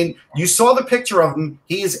savant. I mean, you saw the picture of him.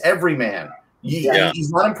 He is every man.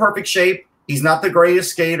 He's not in perfect shape. He's not the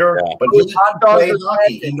greatest skater, but he plays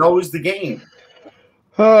hockey. He knows the game.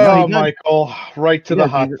 Oh, Michael, right to the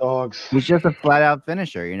hot dogs. He's just a flat-out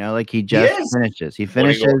finisher, he just finishes. He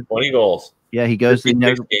finishes 20 goals. Yeah, he goes to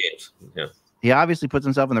games. Yeah. He obviously puts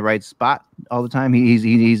himself in the right spot all the time.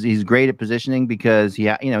 He's great at positioning, because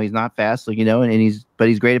he's not fast, but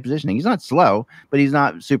he's great at positioning. He's not slow, but he's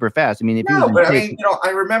not super fast. I mean, I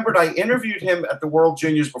remembered I interviewed him at the World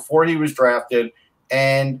Juniors before he was drafted,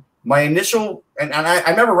 and my initial and I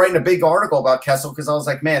remember writing a big article about Kessel, because I was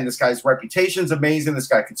like, man, this guy's reputation's amazing. This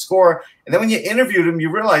guy could score. And then when you interviewed him,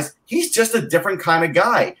 you realize he's just a different kind of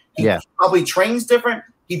guy. He probably trains different.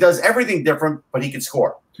 He does everything different, but he can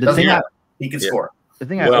score. He can score. The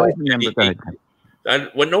thing I always remember,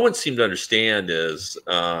 what no one seemed to understand is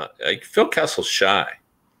Phil Kessel's shy.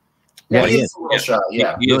 Yeah, he's a little shy.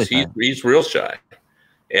 Yeah, he's real shy,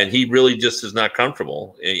 and he really just is not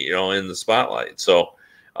comfortable, you know, in the spotlight. So,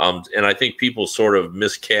 and I think people sort of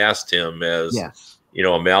miscast him as, you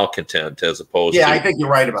know, a malcontent as opposed to. Yeah, I think you're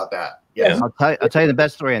right about that. Yeah. I'll tell you the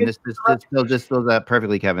best story, and this fills that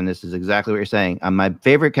perfectly, Kevin. This is exactly what you're saying. My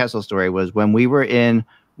favorite Kessel story was when we were in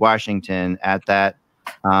Washington at that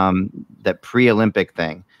pre-Olympic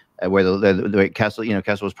thing, where the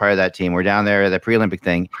Kessel was part of that team. We're down there at the pre-Olympic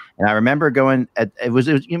thing, and I remember going it was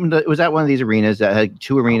at one of these arenas that had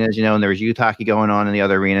 2 arenas, you know, and there was youth hockey going on in the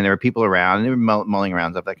other arena, and there were people around, and they were mulling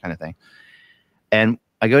around, stuff, that kind of thing. And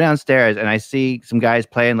I go downstairs and I see some guys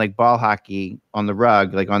playing like ball hockey on the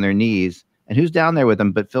rug, like on their knees. And who's down there with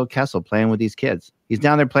them but Phil Kessel playing with these kids? He's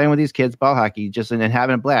down there playing with these kids, ball hockey, just and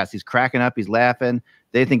having a blast. He's cracking up. He's laughing.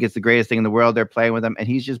 They think it's the greatest thing in the world. They're playing with him, and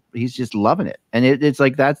he's just loving it. And it's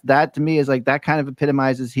like that to me is like that kind of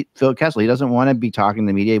epitomizes Phil Kessel. He doesn't want to be talking to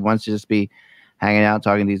the media. He wants to just be hanging out,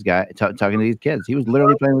 talking to these guys, talking to these kids. He was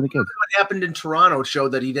literally playing with the kids. What happened in Toronto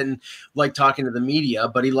showed that he didn't like talking to the media,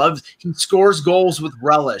 but he scores goals with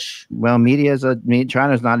relish. Well,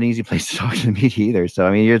 Toronto's not an easy place to talk to the media either. So,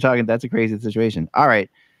 I mean, that's a crazy situation. All right,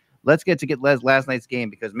 let's get last night's game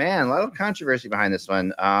because, man, a lot of controversy behind this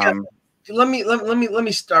one. Let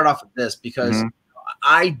me start off with this because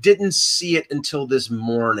I didn't see it until this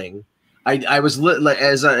morning. I was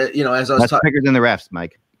as I was talking. Bigger than the refs,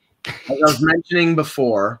 Mike. As I was mentioning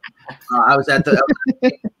before, I was at the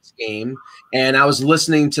game and I was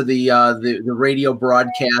listening to the radio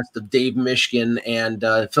broadcast of Dave Mishkin and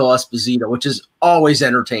Phil Esposito, which is always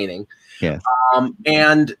entertaining. Yeah.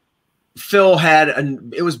 And Phil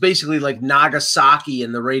it was basically like Nagasaki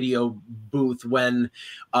in the radio booth when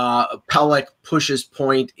Pelech pushes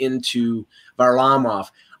point into Varlamov.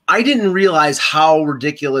 I didn't realize how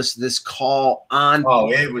ridiculous this call on.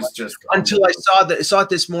 Oh, it was just until I saw it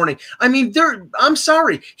this morning. I mean, I'm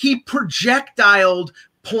sorry, he projectiled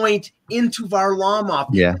point into Varlamov.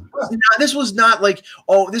 Yeah, this was not like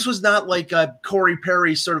Corey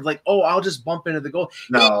Perry sort of like, oh, I'll just bump into the goal.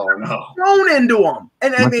 No, thrown into him.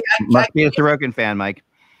 And I mean, must be a Sorokin fan, Mike.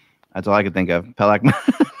 That's all I could think of. Pelech.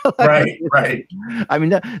 Right. I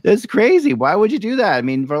mean, that's crazy. Why would you do that? I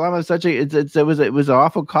mean, Varlamov it was an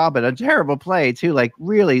awful call, but a terrible play too. Like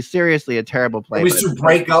really, seriously, a terrible play. It was to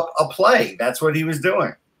break up a play. That's what he was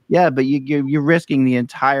doing. Yeah, but you're risking the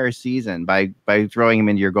entire season by throwing him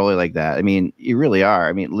into your goalie like that. I mean, you really are.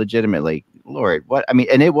 I mean, legitimately, Lord, what? I mean,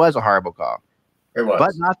 and it was a horrible call. It was,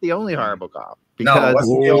 but not the only horrible call. Because, no, it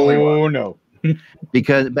wasn't the only one. No.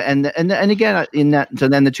 Because and again in that, so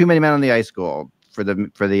then the too many men on the ice goal for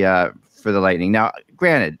the Lightning. Now,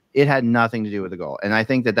 granted, it had nothing to do with the goal, and I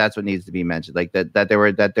think that's what needs to be mentioned. Like that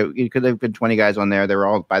it could have been 20 guys on there. They were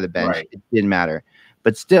all by the bench. Right. It didn't matter,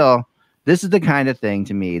 but still, this is the kind of thing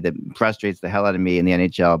to me that frustrates the hell out of me in the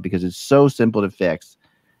NHL because it's so simple to fix.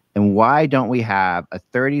 And why don't we have a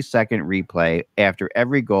 30-second replay after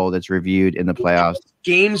every goal that's reviewed in the playoffs?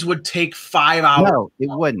 Games would take 5 hours. No, it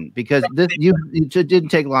wouldn't, because it didn't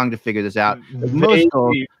take long to figure this out. Most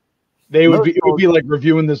goals, it would be like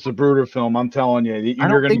reviewing the Zapruder film. I'm telling you,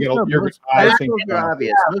 you're going to get. Most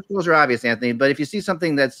goals are obvious, Anthony. But if you see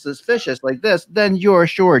something that's suspicious like this, then you're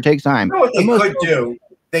sure it takes time. You know what they could do?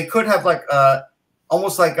 They could have like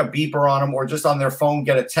almost like a beeper on them, or just on their phone,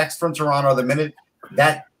 get a text from Toronto the minute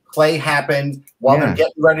that play happened while they're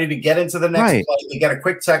getting ready to get into the next play. They get a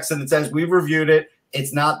quick text and it says, "We've reviewed it.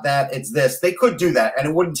 It's not that, it's this." They could do that, and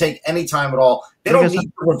it wouldn't take any time at all. They don't need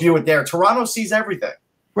to review it there. Toronto sees everything.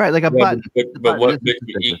 Right, like a button. But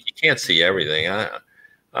you can't see everything.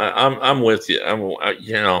 I'm with you.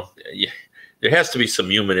 There has to be some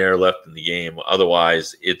human error left in the game.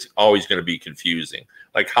 Otherwise, it's always going to be confusing.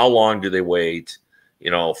 Like, how long do they wait?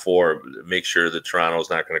 For make sure that Toronto's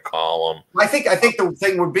not going to call them. I think the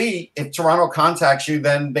thing would be if Toronto contacts you,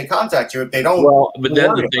 then they contact you. If they don't, but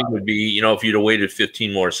then the thing would be, if you'd have waited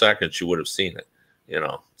 15 more seconds, you would have seen it.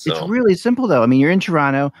 So it's really simple though. I mean, you're in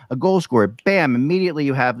Toronto, a goal scored, bam! Immediately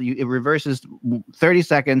it reverses 30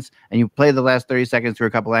 seconds, and you play the last 30 seconds through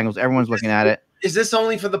a couple angles. Everyone's looking at it. Is this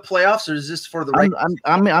only for the playoffs, or is this for the regular season?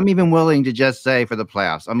 I'm even willing to just say for the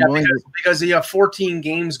playoffs. Because you have 14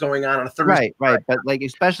 games going on a Thursday. Right. But like,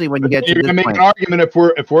 especially when you get to this point. Make an argument if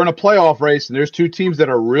we're in a playoff race and there's two teams that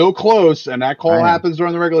are real close, and that call happens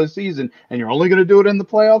during the regular season, and you're only going to do it in the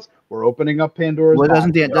playoffs. We're opening up Pandora's box.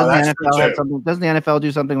 Doesn't the NFL have something? Doesn't the NFL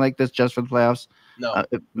do something like this just for the playoffs? No.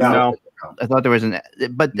 No. I thought there was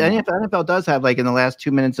but the NFL does have, like, in the last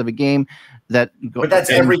 2 minutes of a game that. But that's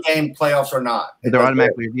every game, playoffs or not. They're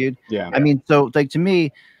automatically reviewed. Yeah. I mean, so like to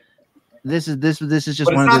me, this is just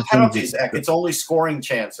but one it's of not penalties. It's only scoring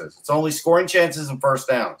chances. It's only scoring chances and first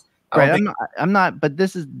downs. Right. I'm not, but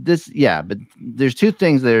yeah, but there's two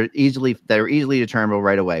things that are easily determinable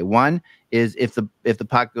right away. One is if the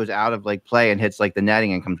puck goes out of like play and hits like the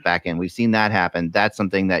netting and comes back in. We've seen that happen. That's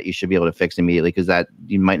something that you should be able to fix immediately because that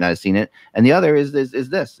you might not have seen it. And the other is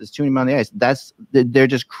tuning him on the ice. They're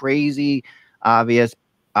just crazy, obvious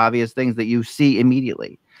things that you see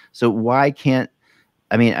immediately. So why can't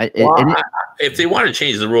if they want to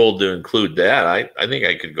change the rule to include that, I think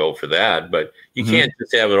I could go for that. But you can't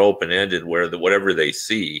just have it open ended where whatever they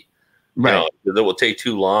see, that will take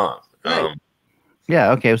too long. Right.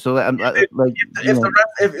 Yeah. Okay. So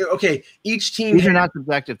each team. These are not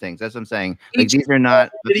subjective things. That's what I'm saying. Like these are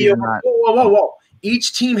not video. Whoa.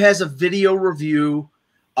 Each team has a video review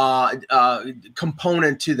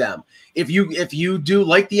component to them. If you do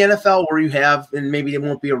like the NFL where you have, and maybe it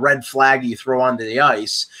won't be a red flag you throw onto the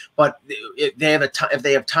ice, but if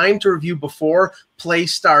they have time to review before play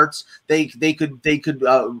starts, they could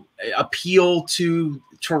appeal to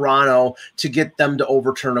Toronto to get them to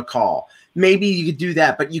overturn a call. Maybe you could do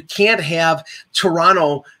that, but you can't have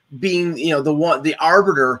Toronto being the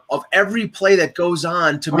arbiter of every play that goes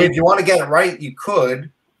on. If you want to get it right, you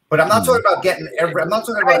could. But I'm not talking about I'm not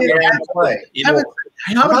talking about every play.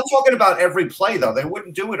 I'm not talking about every play, though. They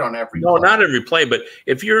wouldn't do it on every play. No, not every play. But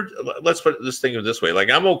if let's put this thing this way. Like,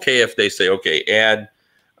 I'm okay if they say, okay, add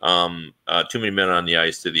too many men on the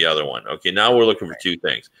ice to the other one. Okay, now we're looking for two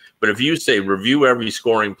things. But if you say review every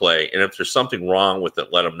scoring play, and if there's something wrong with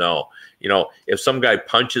it, let them know. If some guy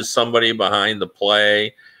punches somebody behind the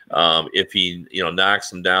play, if he knocks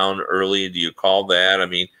them down early, do you call that? I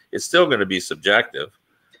mean, it's still going to be subjective.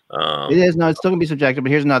 It is. No, it's still gonna be subjective.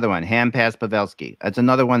 But here's another one: hand pass Pavelski. That's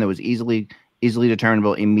another one that was easily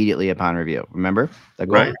determinable immediately upon review. Remember that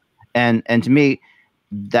goal? Right. And to me,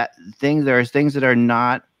 there are things that are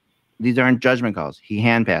not. These aren't judgment calls. He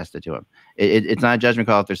hand passed it to him. It's not a judgment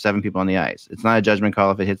call if there's 7 people on the ice. It's not a judgment call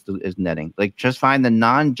if it hits his netting. Like, just find the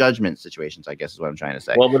non-judgment situations, I guess is what I'm trying to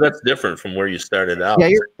say. Well, but that's different from where you started out. Yeah,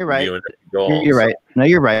 you're right. You're right. No,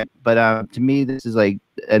 you're right. But to me, this is like,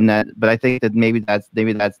 but I think that maybe that's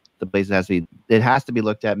the place it has to be. It has to be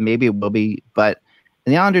looked at. Maybe it will be, but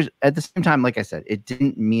the Islanders, at the same time, like I said, it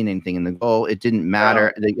didn't mean anything in the goal. It didn't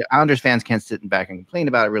matter. No. The Islanders fans can't sit back and complain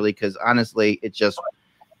about it, really, because honestly, it just.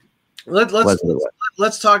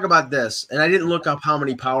 Let's talk about this. And I didn't look up how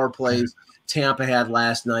many power plays Tampa had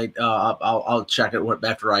last night. I'll check it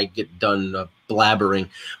after I get done blabbering.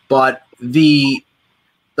 But the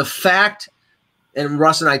fact, and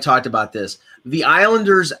Russ and I talked about this, the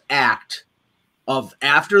Islanders act of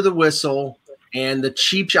after the whistle and the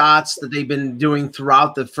cheap shots that they've been doing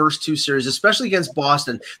throughout the first 2 series, especially against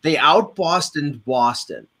Boston, they out-Bostoned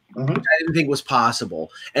Boston, which I didn't think was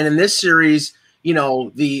possible. And in this series,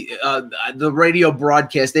 the radio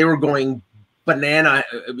broadcast, they were going banana,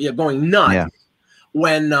 going nuts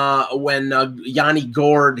when Yanni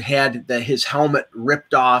Gord had his helmet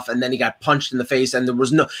ripped off and then he got punched in the face and there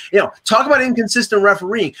was no, talk about inconsistent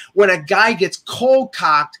refereeing. When a guy gets cold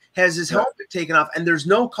cocked, has his helmet taken off and there's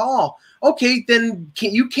no call. Okay, then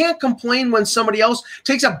you can't complain when somebody else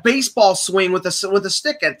takes a baseball swing with a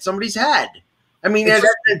stick at somebody's head. I mean,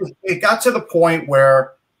 it got to the point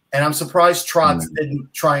where. And I'm surprised Trotz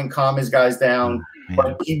didn't try and calm his guys down,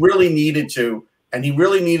 but he really needed to. And he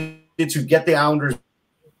really needed to get the Islanders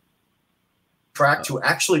track to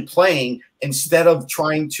actually playing instead of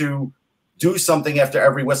trying to do something after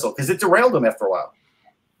every whistle, because it derailed them after a while.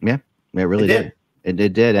 Yeah, it really did. It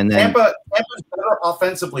did. And then Tampa's better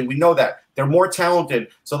offensively. We know that. They're more talented.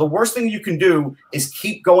 So the worst thing you can do is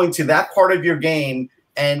keep going to that part of your game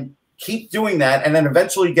and keep doing that, and then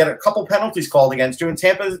eventually get a couple penalties called against you, and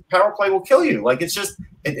Tampa's power play will kill you. Like, it's just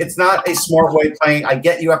it's not a smart way of playing. I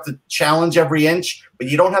get you have to challenge every inch, but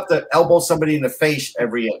you don't have to elbow somebody in the face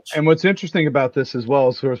every inch. And what's interesting about this as well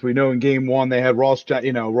is, of course, we know in Game 1 they had Ross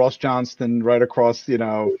Johnston right across, from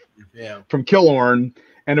Killorn,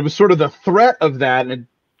 and it was sort of the threat of that, and it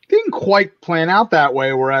didn't quite plan out that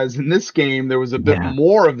way. Whereas in this game, there was a bit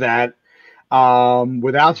more of that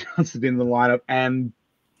without Johnston being in the lineup, and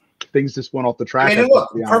things just went off the track. I mean, look,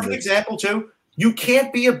 perfect example too. You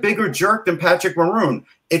can't be a bigger jerk than Patrick Maroon.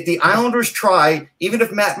 If the Islanders try, even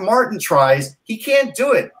if Matt Martin tries, he can't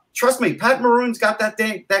do it. Trust me, Pat Maroon's got that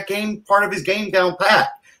game part of his game down pat.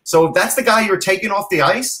 So if that's the guy you're taking off the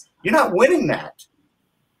ice, you're not winning that.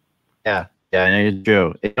 Yeah, it's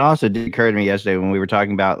true. It also did occur to me yesterday when we were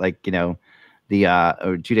talking about, or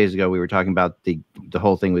 2 days ago, we were talking about the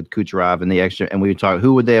whole thing with Kucherov and the extra, and we were talking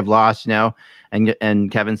who would they have lost,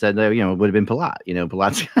 and Kevin said that, it would have been Palat.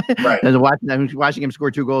 Palat's right. I was watching him score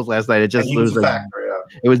 2 goals last night. It just was like,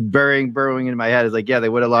 it was burrowing into my head. It's like, yeah, they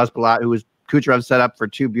would have lost Palat, who was Kucherov set up for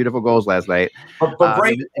 2 beautiful goals last night. But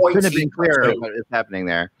it couldn't have been clearer what is happening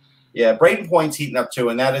there. Yeah, Braden Point's heating up too,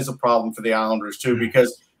 and that is a problem for the Islanders too,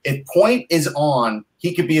 because if Point is on,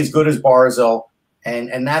 he could be as good as Barzal,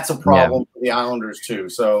 and that's a problem for the Islanders too.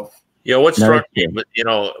 So what struck me, but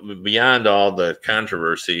beyond all the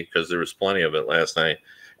controversy, because there was plenty of it last night,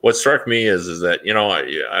 what struck me is that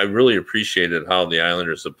I really appreciated how the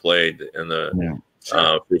Islanders have played in the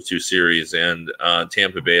first 2 series, and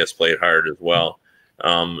Tampa Bay has played hard as well.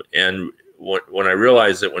 And when I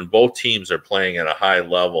realized that when both teams are playing at a high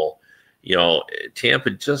level, Tampa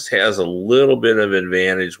just has a little bit of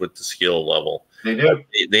advantage with the skill level. They do.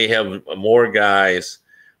 They have more guys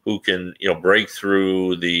who can, break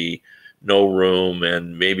through the no room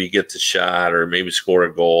and maybe get the shot or maybe score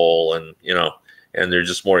a goal, and and they're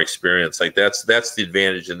just more experienced. Like that's the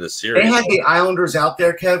advantage in this series. They had the Islanders out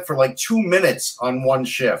there, Kev, for like 2 minutes on one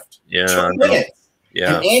shift. Yeah, 2 minutes.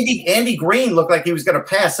 Yeah, and Andy Green looked like he was going to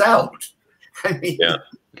pass out. I mean, I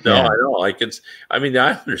know. Like the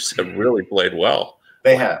Islanders have really played well.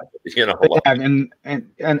 They have. They have, and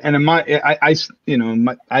in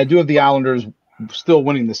I do have the Islanders still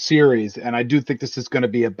winning the series, and I do think this is going to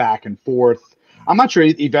be a back and forth. I'm not sure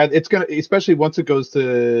it's going to, especially once it goes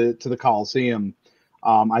to the Coliseum.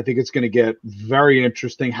 I think it's going to get very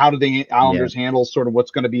interesting. How do the Islanders handle sort of what's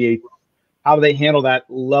going to be how do they handle that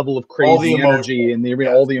level of crazy energy in the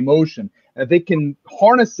arena, all the emotion? And if they can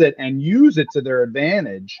harness it and use it to their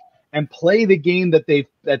advantage and play the game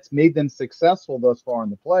that's made them successful thus far in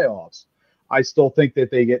the playoffs, I still think that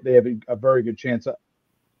they have a very good chance of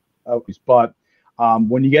but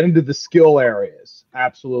when you get into the skill areas,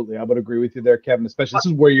 absolutely, I would agree with you there, Kevin. Especially this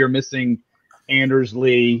is where you're missing Anders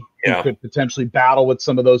Lee, who could potentially battle with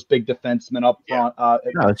some of those big defensemen up front.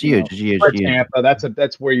 It's huge. It's huge. Tampa,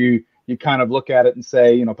 that's where you kind of look at it and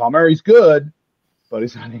say, Palmieri's good, but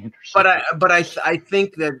he's not Anderson. But I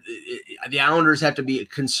think that the Islanders have to be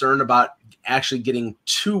concerned about actually getting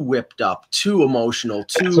too whipped up, too emotional.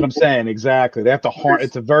 That's what I'm saying. Exactly. They have to harm.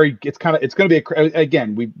 It's going to be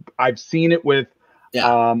again. I've seen it with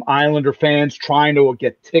Islander fans trying to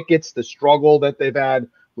get tickets. The struggle that they've had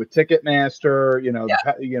with Ticketmaster,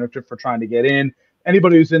 for trying to get in.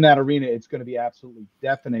 Anybody who's in that arena, it's going to be absolutely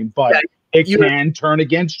deafening. But it can turn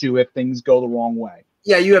against you if things go the wrong way.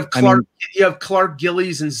 Yeah, you have Clark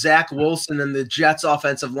Gillies and Zach Wilson and the Jets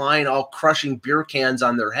offensive line all crushing beer cans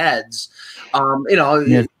on their heads.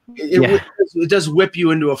 It does whip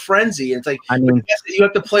you into a frenzy. It's like you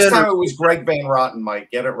have to play. This time it was Greg Van Rotten, Mike.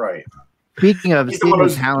 Get it right. Speaking of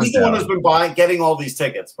talent, he's the one who's been getting all these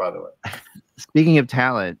tickets, by the way. Speaking of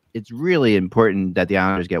talent, it's really important that the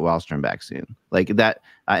Islanders get Wallstrom back soon. Like that,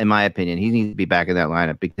 in my opinion, he needs to be back in that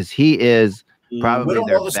lineup because he is probably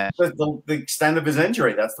their best. The extent of his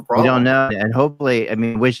injury, that's the problem. We don't know, and hopefully,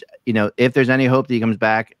 if there's any hope that he comes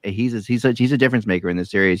back, he's a difference maker in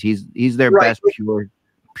this series. He's their best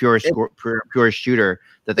pure shooter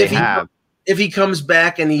that they have. If he comes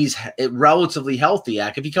back and he's relatively healthy,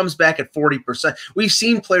 if he comes back at 40%, we've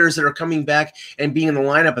seen players that are coming back and being in the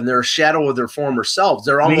lineup and they're a shadow of their former selves.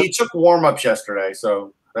 He took warm-ups yesterday,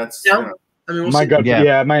 so that's we'll my gut.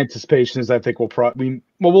 Yeah, my anticipation is I think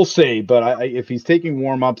we'll see. But if he's taking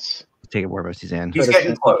warm-ups, he's in. He's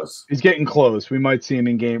getting close. He's getting close. We might see him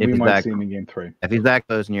in game. We might see him in game 3. If he's that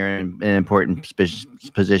close and you're in an important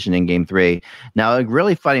position in game 3. Now, a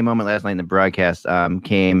really funny moment last night in the broadcast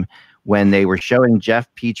came when they were showing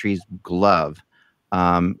Jeff Petrie's glove.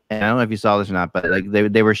 And I don't know if you saw this or not, but like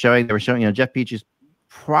they were showing, Jeff Petrie's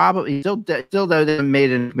probably still though they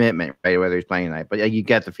made a commitment, right? Whether he's playing tonight, but you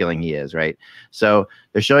get the feeling he is, right? So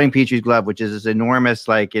they're showing Petrie's glove, which is this enormous,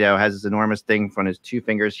 has this enormous thing from his 2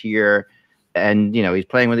 fingers here. And, he's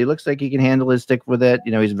playing with, he looks like he can handle his stick with it.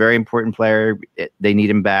 He's a very important player. They need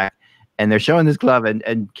him back. And they're showing this glove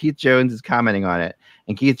and Keith Jones is commenting on it.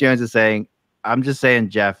 And Keith Jones is saying, I'm just saying,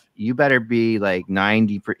 Jeff, you better be like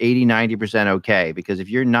 90% okay, because if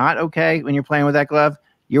you're not okay when you're playing with that glove,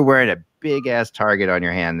 you're wearing a big ass target on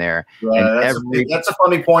your hand there. Yeah, that's a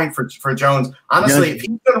funny point for Jones. Honestly, if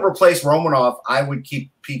he's going to replace Romanov, I would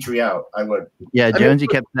keep Petrie out. I would. Yeah, Jonesy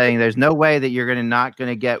kept saying there's no way that you're not going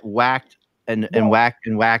to get whacked and whacked.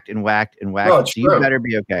 No, so you better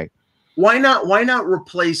be okay. Why not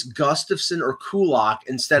replace Gustafsson or Kulak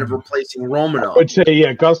instead of replacing Romanov? I would say,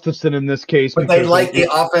 Gustafsson in this case. But they like the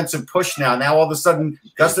offensive push now. Now all of a sudden,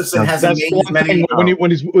 Gustafsson hasn't made as many.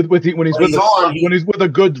 When he's with a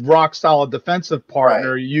good rock solid defensive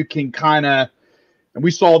partner, you can kind of. And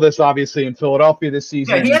we saw this obviously in Philadelphia this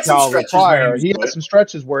season. Yeah, he had some stretches. He had some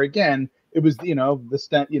stretches where again it was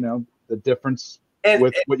the difference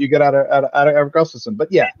with what you get out of Eric Gustafson.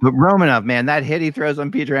 But yeah, but Romanov, man, that hit he throws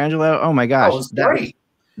on Pietrangelo, oh my gosh,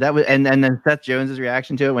 that was and then Seth Jones's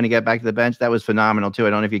reaction to it when he got back to the bench, that was phenomenal too. I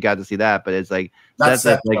don't know if you got to see that, but it's like that's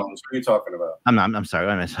Seth Jones. What are you talking about? I'm sorry,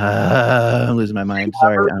 I'm losing my mind.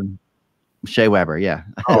 Sorry, Shea Weber, yeah.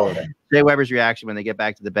 Oh, Shea Weber's reaction when they get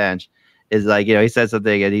back to the bench is like, he says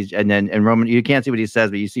something and Roman, you can't see what he says,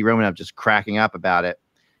 but you see Romanov just cracking up about it.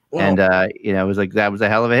 Whoa. And it was like that was a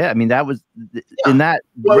hell of a hit. I mean, that was in that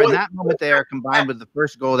moment there, combined with the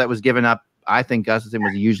first goal that was given up. I think Gustafson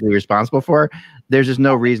was usually responsible for. There's just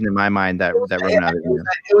no reason in my mind that Romanov.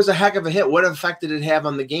 It was a heck of a hit. What effect did it have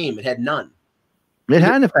on the game? It had none. It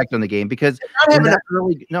had an effect on the game because in that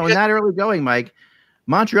early going, Mike,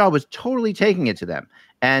 Montreal was totally taking it to them.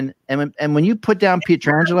 And when you put down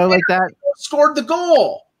Pietrangelo like that, scored the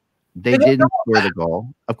goal. They didn't score the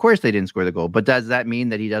goal. Of course they didn't score the goal. But does that mean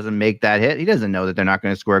that he doesn't make that hit? He doesn't know that they're not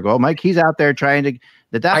going to score a goal. Mike, he's out there trying to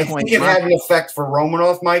at that point. I think it had an effect for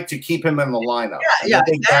Romanov, Mike, to keep him in the lineup. Yeah, I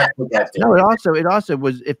think that's what that did. No, it also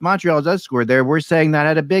was, if Montreal does score there, we're saying that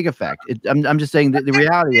had a big effect. I'm just saying that the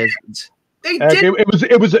reality is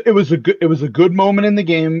it was a good moment in the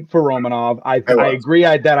game for Romanov. I agree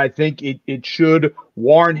that I think it should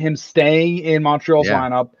warrant him staying in Montreal's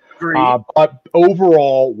lineup. But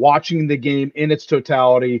overall, watching the game in its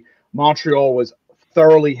totality, Montreal was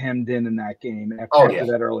thoroughly hemmed in that game after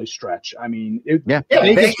that early stretch. I mean,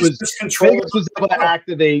 Vegas was able to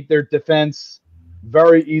activate their defense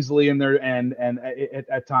very easily in there, and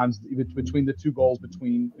at times between the two goals,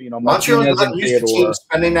 between Montreal is not used to teams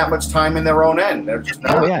spending that much time in their own end. They're just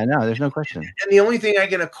not. There's no question. And the only thing I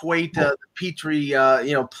can equate Petrie,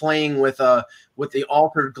 playing with the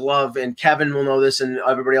altered glove, and Kevin will know this, and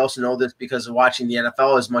everybody else will know this because of watching the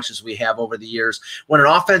NFL as much as we have over the years. When an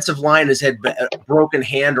offensive line has had a broken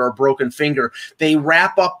hand or a broken finger, they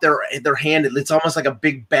wrap up their hand. It's almost like a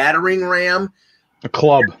big battering ram. A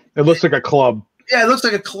club. It looks like a club. Yeah, it looks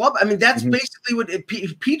like a club. I mean, that's basically what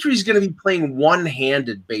Petrie's going to be playing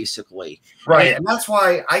one-handed, basically. Right, and that's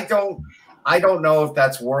why I don't know if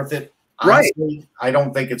that's worth it. Honestly, right. I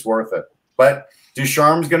don't think it's worth it. But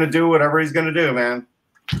Ducharme's going to do whatever he's going to do, man.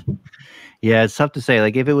 Yeah, it's tough to say.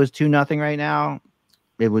 Like, if it was 2-0 right now,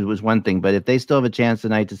 it was one thing. But if they still have a chance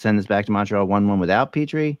tonight to send this back to Montreal 1-1 without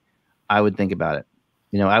Petrie, I would think about it.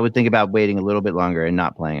 I would think about waiting a little bit longer and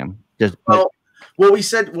not playing him. What we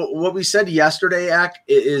said yesterday, Ak,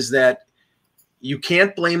 is that you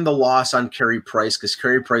can't blame the loss on Carey Price because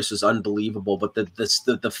Carey Price was unbelievable. But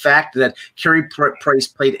the fact that Carey Price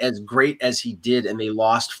played as great as he did and they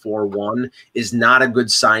lost 4-1 is not a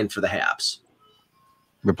good sign for the Habs.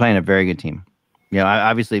 We're playing a very good team.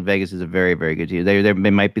 Obviously Vegas is a very, very good team. They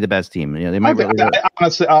might be the best team. They might.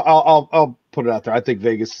 Honestly, I'll put it out there. I think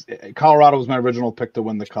Vegas, Colorado was my original pick to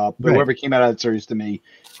win the Cup. But whoever came out of that series to me,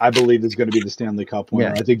 I believe is going to be the Stanley Cup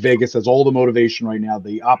winner. I think Vegas has all the motivation right now.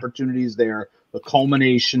 The opportunities there, the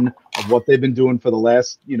culmination of what they've been doing for the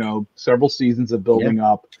last, several seasons of building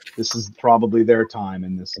up. This is probably their time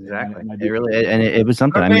in this. Exactly. It was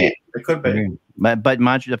something. It could be. But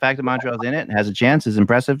the fact that Montreal's in it and has a chance is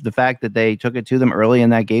impressive. The fact that they took it to them early in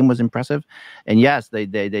that game was impressive. And yes, they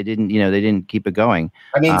didn't, they didn't keep it going.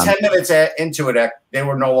 I mean, 10 minutes into it, they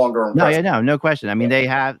were no longer impressive. No question. I mean, they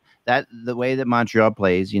have that the way that Montreal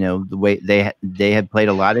plays, the way they have played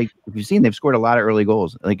a lot of. If you've seen, they've scored a lot of early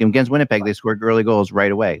goals. Like against Winnipeg, they scored early goals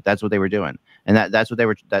right away. That's what they were doing, and that's what they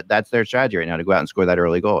were. That's their strategy right now, to go out and score that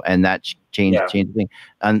early goal, and that changed the thing.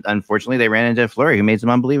 Unfortunately, they ran into Fleury, who made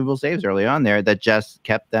some unbelievable saves early on there that just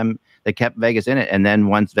kept them. They kept Vegas in it, and then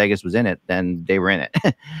once Vegas was in it, then they were in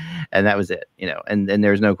it, and that was it. And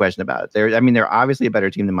there's no question about it. They're obviously a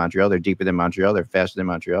better team than Montreal. They're deeper than Montreal. They're faster than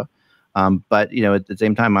Montreal. But at the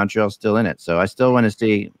same time, Montreal's still in it. So I still want to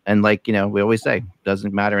see, and we always say,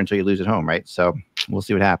 doesn't matter until you lose at home, right? So we'll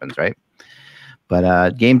see what happens, right?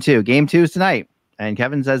 But game two is tonight. And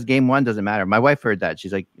Kevin says game one doesn't matter. My wife heard that.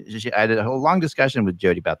 She's like, I had a whole long discussion with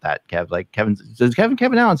Jody about that. Kevin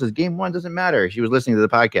Allen says game one doesn't matter. She was listening to the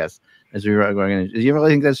podcast as we were going. Do you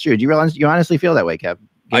really think that's true? Do you honestly feel that way, Kev?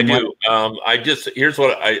 I do. Here's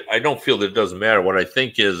what I don't feel that it doesn't matter. What I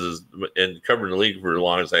think is and covering the league for as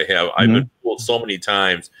long as I have, I've been fooled so many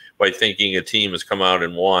times by thinking a team has come out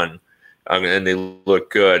and won, and they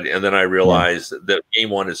look good, and then I realize that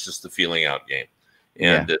game one is just the feeling out game,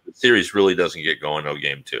 and the series really doesn't get going till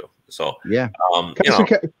game two. So a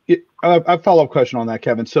follow-up question on that,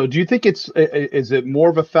 Kevin. So do you think is it more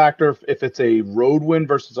of a factor if it's a road win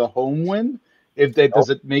versus a home win? Does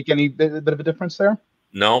it make any bit of a difference there?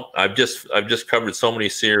 No, I've just covered so many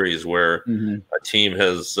series where a team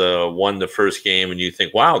has won the first game, and you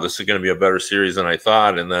think, "Wow, this is going to be a better series than I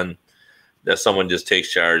thought," and then that someone just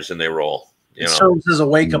takes charge and they roll. It serves as a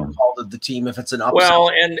wake-up call to the team if it's an upset. Well,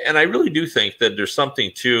 and I really do think that there's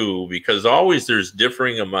something too, because always there's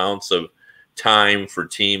differing amounts of time for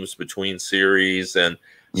teams between series. And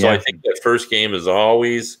so I think that first game is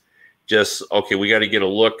always just, okay, we got to get a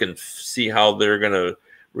look and see how they're going to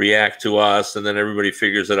react to us. And then everybody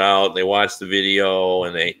figures it out. And they watch the video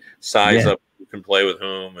and they size up who can play with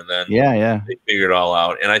whom. And then they figure it all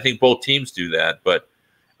out. And I think both teams do that. But,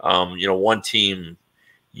 one team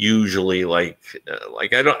usually I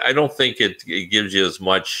don't think it gives you as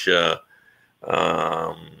much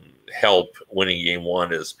help winning game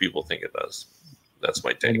one as people think it does. That's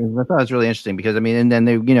my take. I thought it was really interesting because and then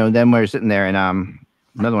then we're sitting there and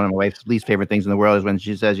another one of my wife's least favorite things in the world is when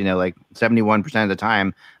she says 71% of the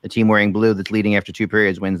time the team wearing blue that's leading after 2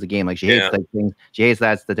 periods wins the game. Like she hates things. She hates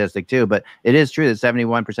that statistic too. But it is true that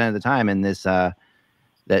 71% of the time in this that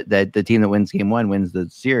the team that wins game one wins the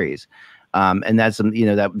series. And that's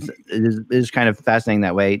that is kind of fascinating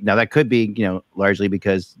that way. Now that could be largely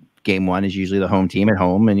because game one is usually the home team at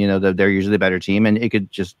home, and they're usually the better team, and it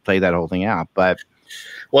could just play that whole thing out. But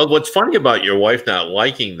what's funny about your wife not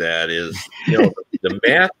liking that is the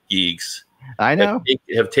math geeks I know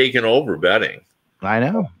have taken over betting. I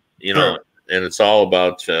know and it's all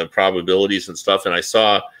about probabilities and stuff. And I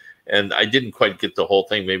saw, and I didn't quite get the whole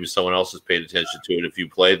thing. Maybe someone else has paid attention to it if you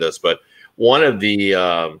play this, but one of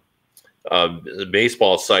the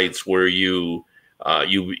baseball sites where you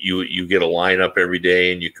get a lineup every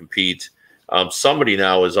day and you compete. Somebody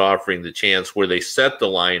now is offering the chance where they set the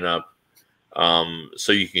lineup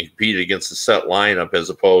so you can compete against the set lineup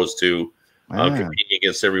as opposed to competing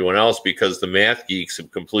against everyone else, because the math geeks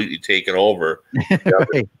have completely taken over.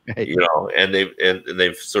 Right. And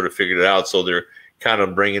they've sort of figured it out. So they're kind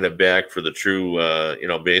of bringing it back for the true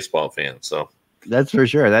baseball fans. So. That's for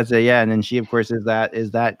sure. That's and then she, of course, is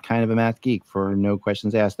that kind of a math geek, for no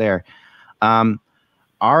questions asked there. All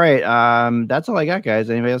right. That's all I got, guys.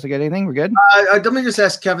 Anybody else got anything? We're good. Let me just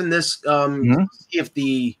ask Kevin this: see if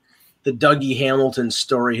the Dougie Hamilton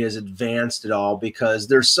story has advanced at all, because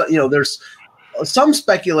there's some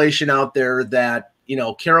speculation out there that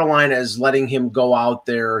Carolina is letting him go out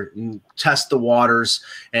there and test the waters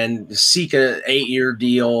and seek an 8-year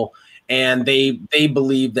deal. And they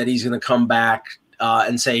believe that he's going to come back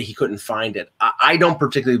and say he couldn't find it. I don't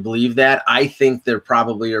particularly believe that. I think there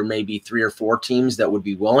probably are maybe 3 or 4 teams that would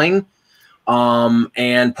be willing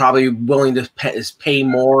and probably willing to pay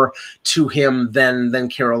more to him than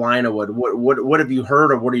Carolina would. What have you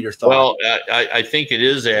heard, or what are your thoughts? Well, I think it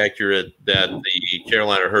is accurate that the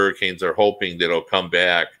Carolina Hurricanes are hoping that he'll come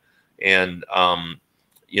back. And I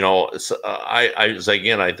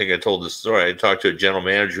think I told this story. I talked to a general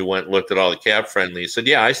manager who went and looked at all the cap friendly. He said,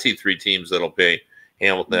 yeah, I see 3 teams that'll pay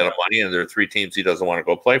Hamilton that money, and there are 3 teams he doesn't want to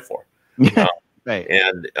go play for. Right.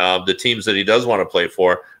 And the teams that he does want to play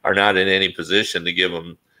for are not in any position to give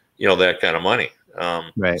him, that kind of money.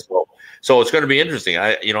 Right. So it's going to be interesting.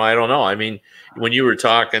 I don't know. I mean, when you were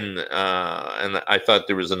talking, and I thought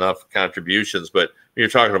there was enough contributions, but when you're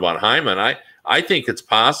talking about Hyman, I think it's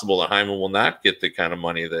possible that Hyman will not get the kind of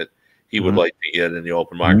money that he would like to get in the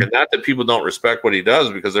open market. Not that people don't respect what he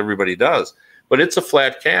does, because everybody does, but it's a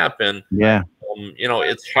flat cap. And,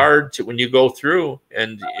 it's hard to, when you go through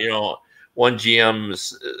and, one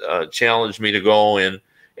GM's challenged me to go and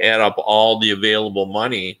add up all the available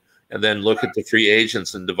money and then look at the free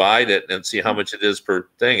agents and divide it and see how much it is per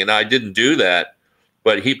thing. And I didn't do that,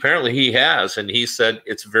 but he has, and he said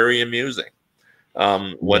it's very amusing.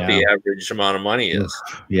 What the average amount of money is.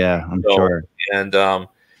 Yeah, I'm sure. And I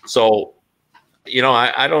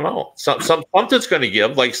don't know. Something's going to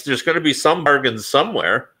give. Like, there's going to be some bargains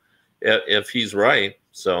somewhere if he's right.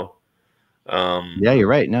 So, you're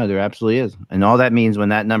right. No, there absolutely is. And all that means when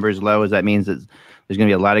that number is low is that means that there's going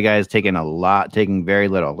to be a lot of guys taking very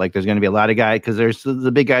little. Like, there's going to be a lot of guys, because there's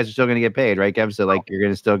the big guys are still going to get paid, right, Kev? So like you're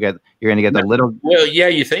going to get the little. Well, yeah,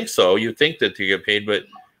 you think so. You think that you get paid, but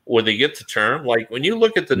when they get to term, like when you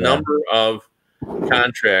look at the number of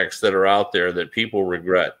contracts that are out there that people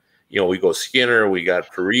regret, we go Skinner, we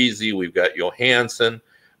got Parisi, we've got Johansson,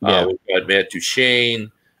 we've got Matt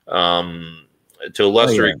Duchene, to a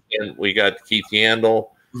lesser extent, we got Keith Yandel,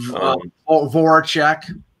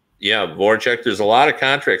 Voracek. Yeah, Voracek. There's a lot of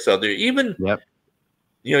contracts out there. Even,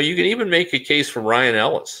 you can even make a case for Ryan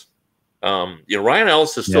Ellis. Ryan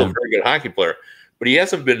Ellis is still a very good hockey player, but he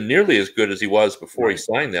hasn't been nearly as good as he was before he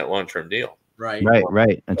signed that long-term deal. Right.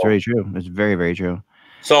 That's very true. It's very, very true.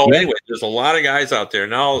 So anyway, there's a lot of guys out there.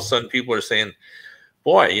 Now all of a sudden people are saying,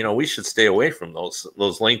 boy, we should stay away from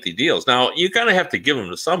those lengthy deals. Now you kind of have to give them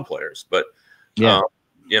to some players, but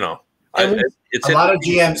A lot of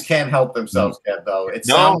GMs can't help themselves, though.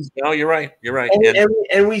 No, you're right. You're right.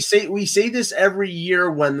 And we say this every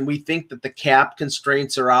year when we think that the cap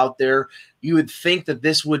constraints are out there. You would think that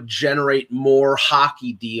this would generate more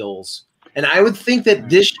hockey deals. And I would think that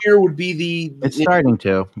this year would be It's starting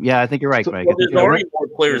to. Yeah, I think you're right, Mike. Well, there's already more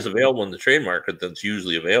players available in the trade market than's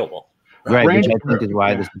usually available. Right, which I think is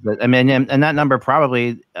why this is. I mean, and that number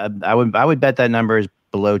probably, I would bet that number is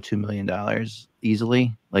below $2 million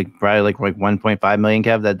easily. Like probably like 1.5 million,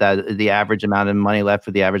 Kev. That the average amount of money left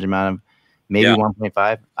for the average amount of maybe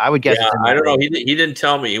 1.5. I would guess. Yeah, I don't know. He didn't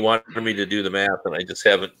tell me. He wanted me to do the math, and I just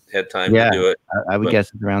haven't had time to do it. I would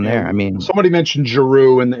guess it's around there. I mean, somebody mentioned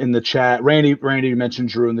Giroux in the chat. Randy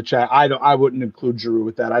mentioned Giroux in the chat. I wouldn't include Giroux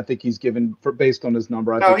with that. I think he's given based on his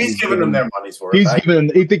number. I think he's giving them their money's worth. He's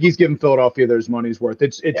giving Philadelphia their money's worth.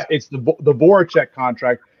 It's the Voracek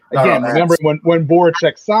contract. Again, remember when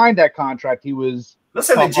Voracek signed that contract, he was.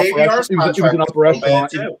 Listen, the JVR's contract was an upper echelon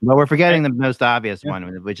too. Well, we're forgetting the most obvious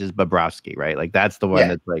one, which is Bobrovsky, right? Like that's the one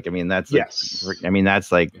that's like. I mean, that's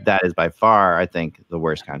that is by far, I think, the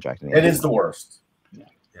worst contract. It is the worst.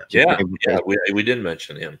 We didn't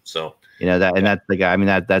mention him, so that's the guy. I mean,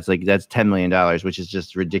 that's $10 million, which is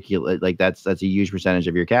just ridiculous. Like that's a huge percentage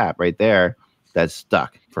of your cap right there. That's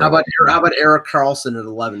stuck. How about Erik Karlsson at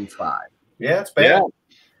 11.5? Yeah, it's bad.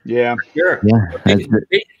 Yeah, sure. Yeah.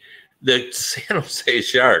 The San Jose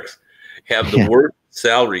Sharks have the worst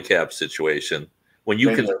salary cap situation when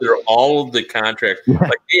you consider all of the contracts.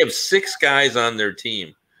 Like they have 6 guys on their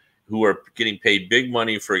team who are getting paid big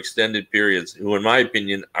money for extended periods, who, in my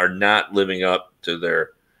opinion, are not living up to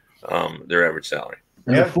their average salary.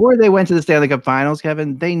 And before they went to the Stanley Cup Finals,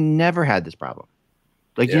 Kevin, they never had this problem.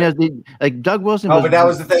 Like like Doug Wilson. But that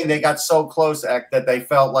was the thing. They got so close that they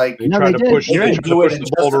felt like they tried to push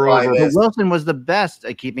the boulder over. But Wilson was the best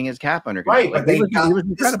at keeping his cap under control. Right, but they got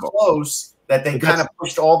this close that they kind of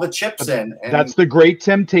pushed all the chips in. And that's the great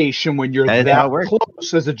temptation when you're that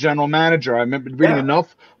close as a general manager. I remember reading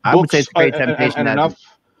enough books and enough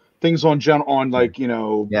things on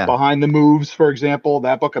behind the moves, for example,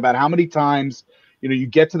 that book about how many times you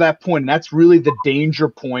get to that point, and that's really the danger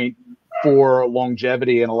point for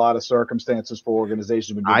longevity in a lot of circumstances for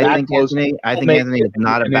organizations. I think Anthony is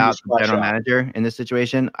not about the general manager in this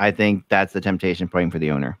situation. I think that's the temptation point for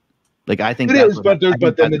the owner. Like I think it is, but then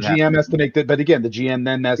the GM has to make that. But again, the GM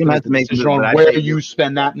then has to make the decision on where you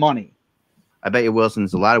spend that money. I bet you a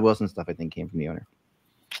lot of Wilson stuff I think came from the owner.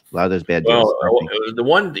 A lot of those bad deals. The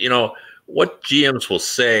one, what GMs will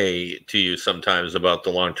say to you sometimes about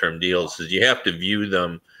the long-term deals is you have to view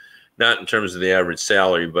them not in terms of the average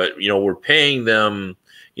salary, but we're paying them,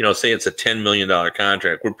 say it's a $10 million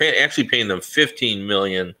contract. We're actually paying them $15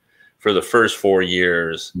 million for the first 4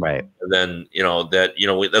 years. Right. And then,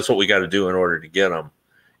 that's what we got to do in order to get them.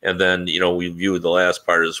 And then, we view the last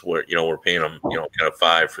part as where, we're paying them, kind of $5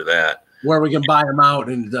 million for that. Where we can buy them out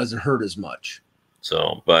and it doesn't hurt as much.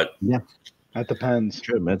 So, but yeah. That depends.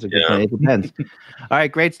 True. That's a good point. It depends. All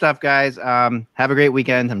right. Great stuff, guys. Have a great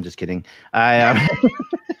weekend. I'm just kidding. I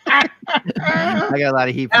got a lot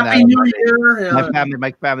of heat from Happy New Year.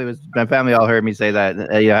 My family all heard me say that.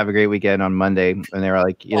 Have a great weekend on Monday, and they were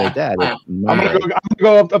like, Dad. I'm gonna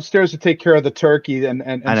go upstairs to take care of the turkey and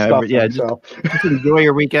I know. Stuff. Just enjoy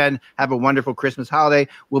your weekend. Have a wonderful Christmas holiday.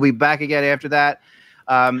 We'll be back again after that.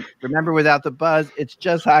 Remember, without the buzz, it's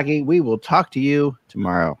just hockey. We will talk to you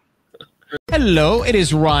tomorrow. Hello, it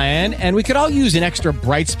is Ryan, and we could all use an extra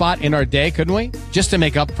bright spot in our day, couldn't we? Just to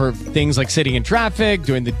make up for things like sitting in traffic,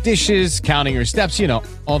 doing the dishes, counting your steps,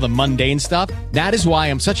 all the mundane stuff. That is why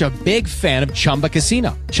I'm such a big fan of Chumba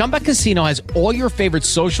Casino. Chumba Casino has all your favorite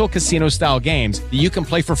social casino-style games that you can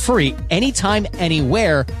play for free anytime,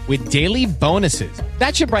 anywhere with daily bonuses.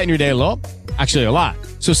 That should brighten your day a little. Actually, a lot.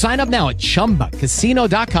 So sign up now at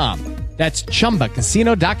ChumbaCasino.com. That's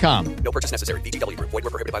ChumbaCasino.com. No purchase necessary. VGW Group. Void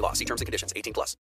where prohibited by law. See terms and conditions. 18+.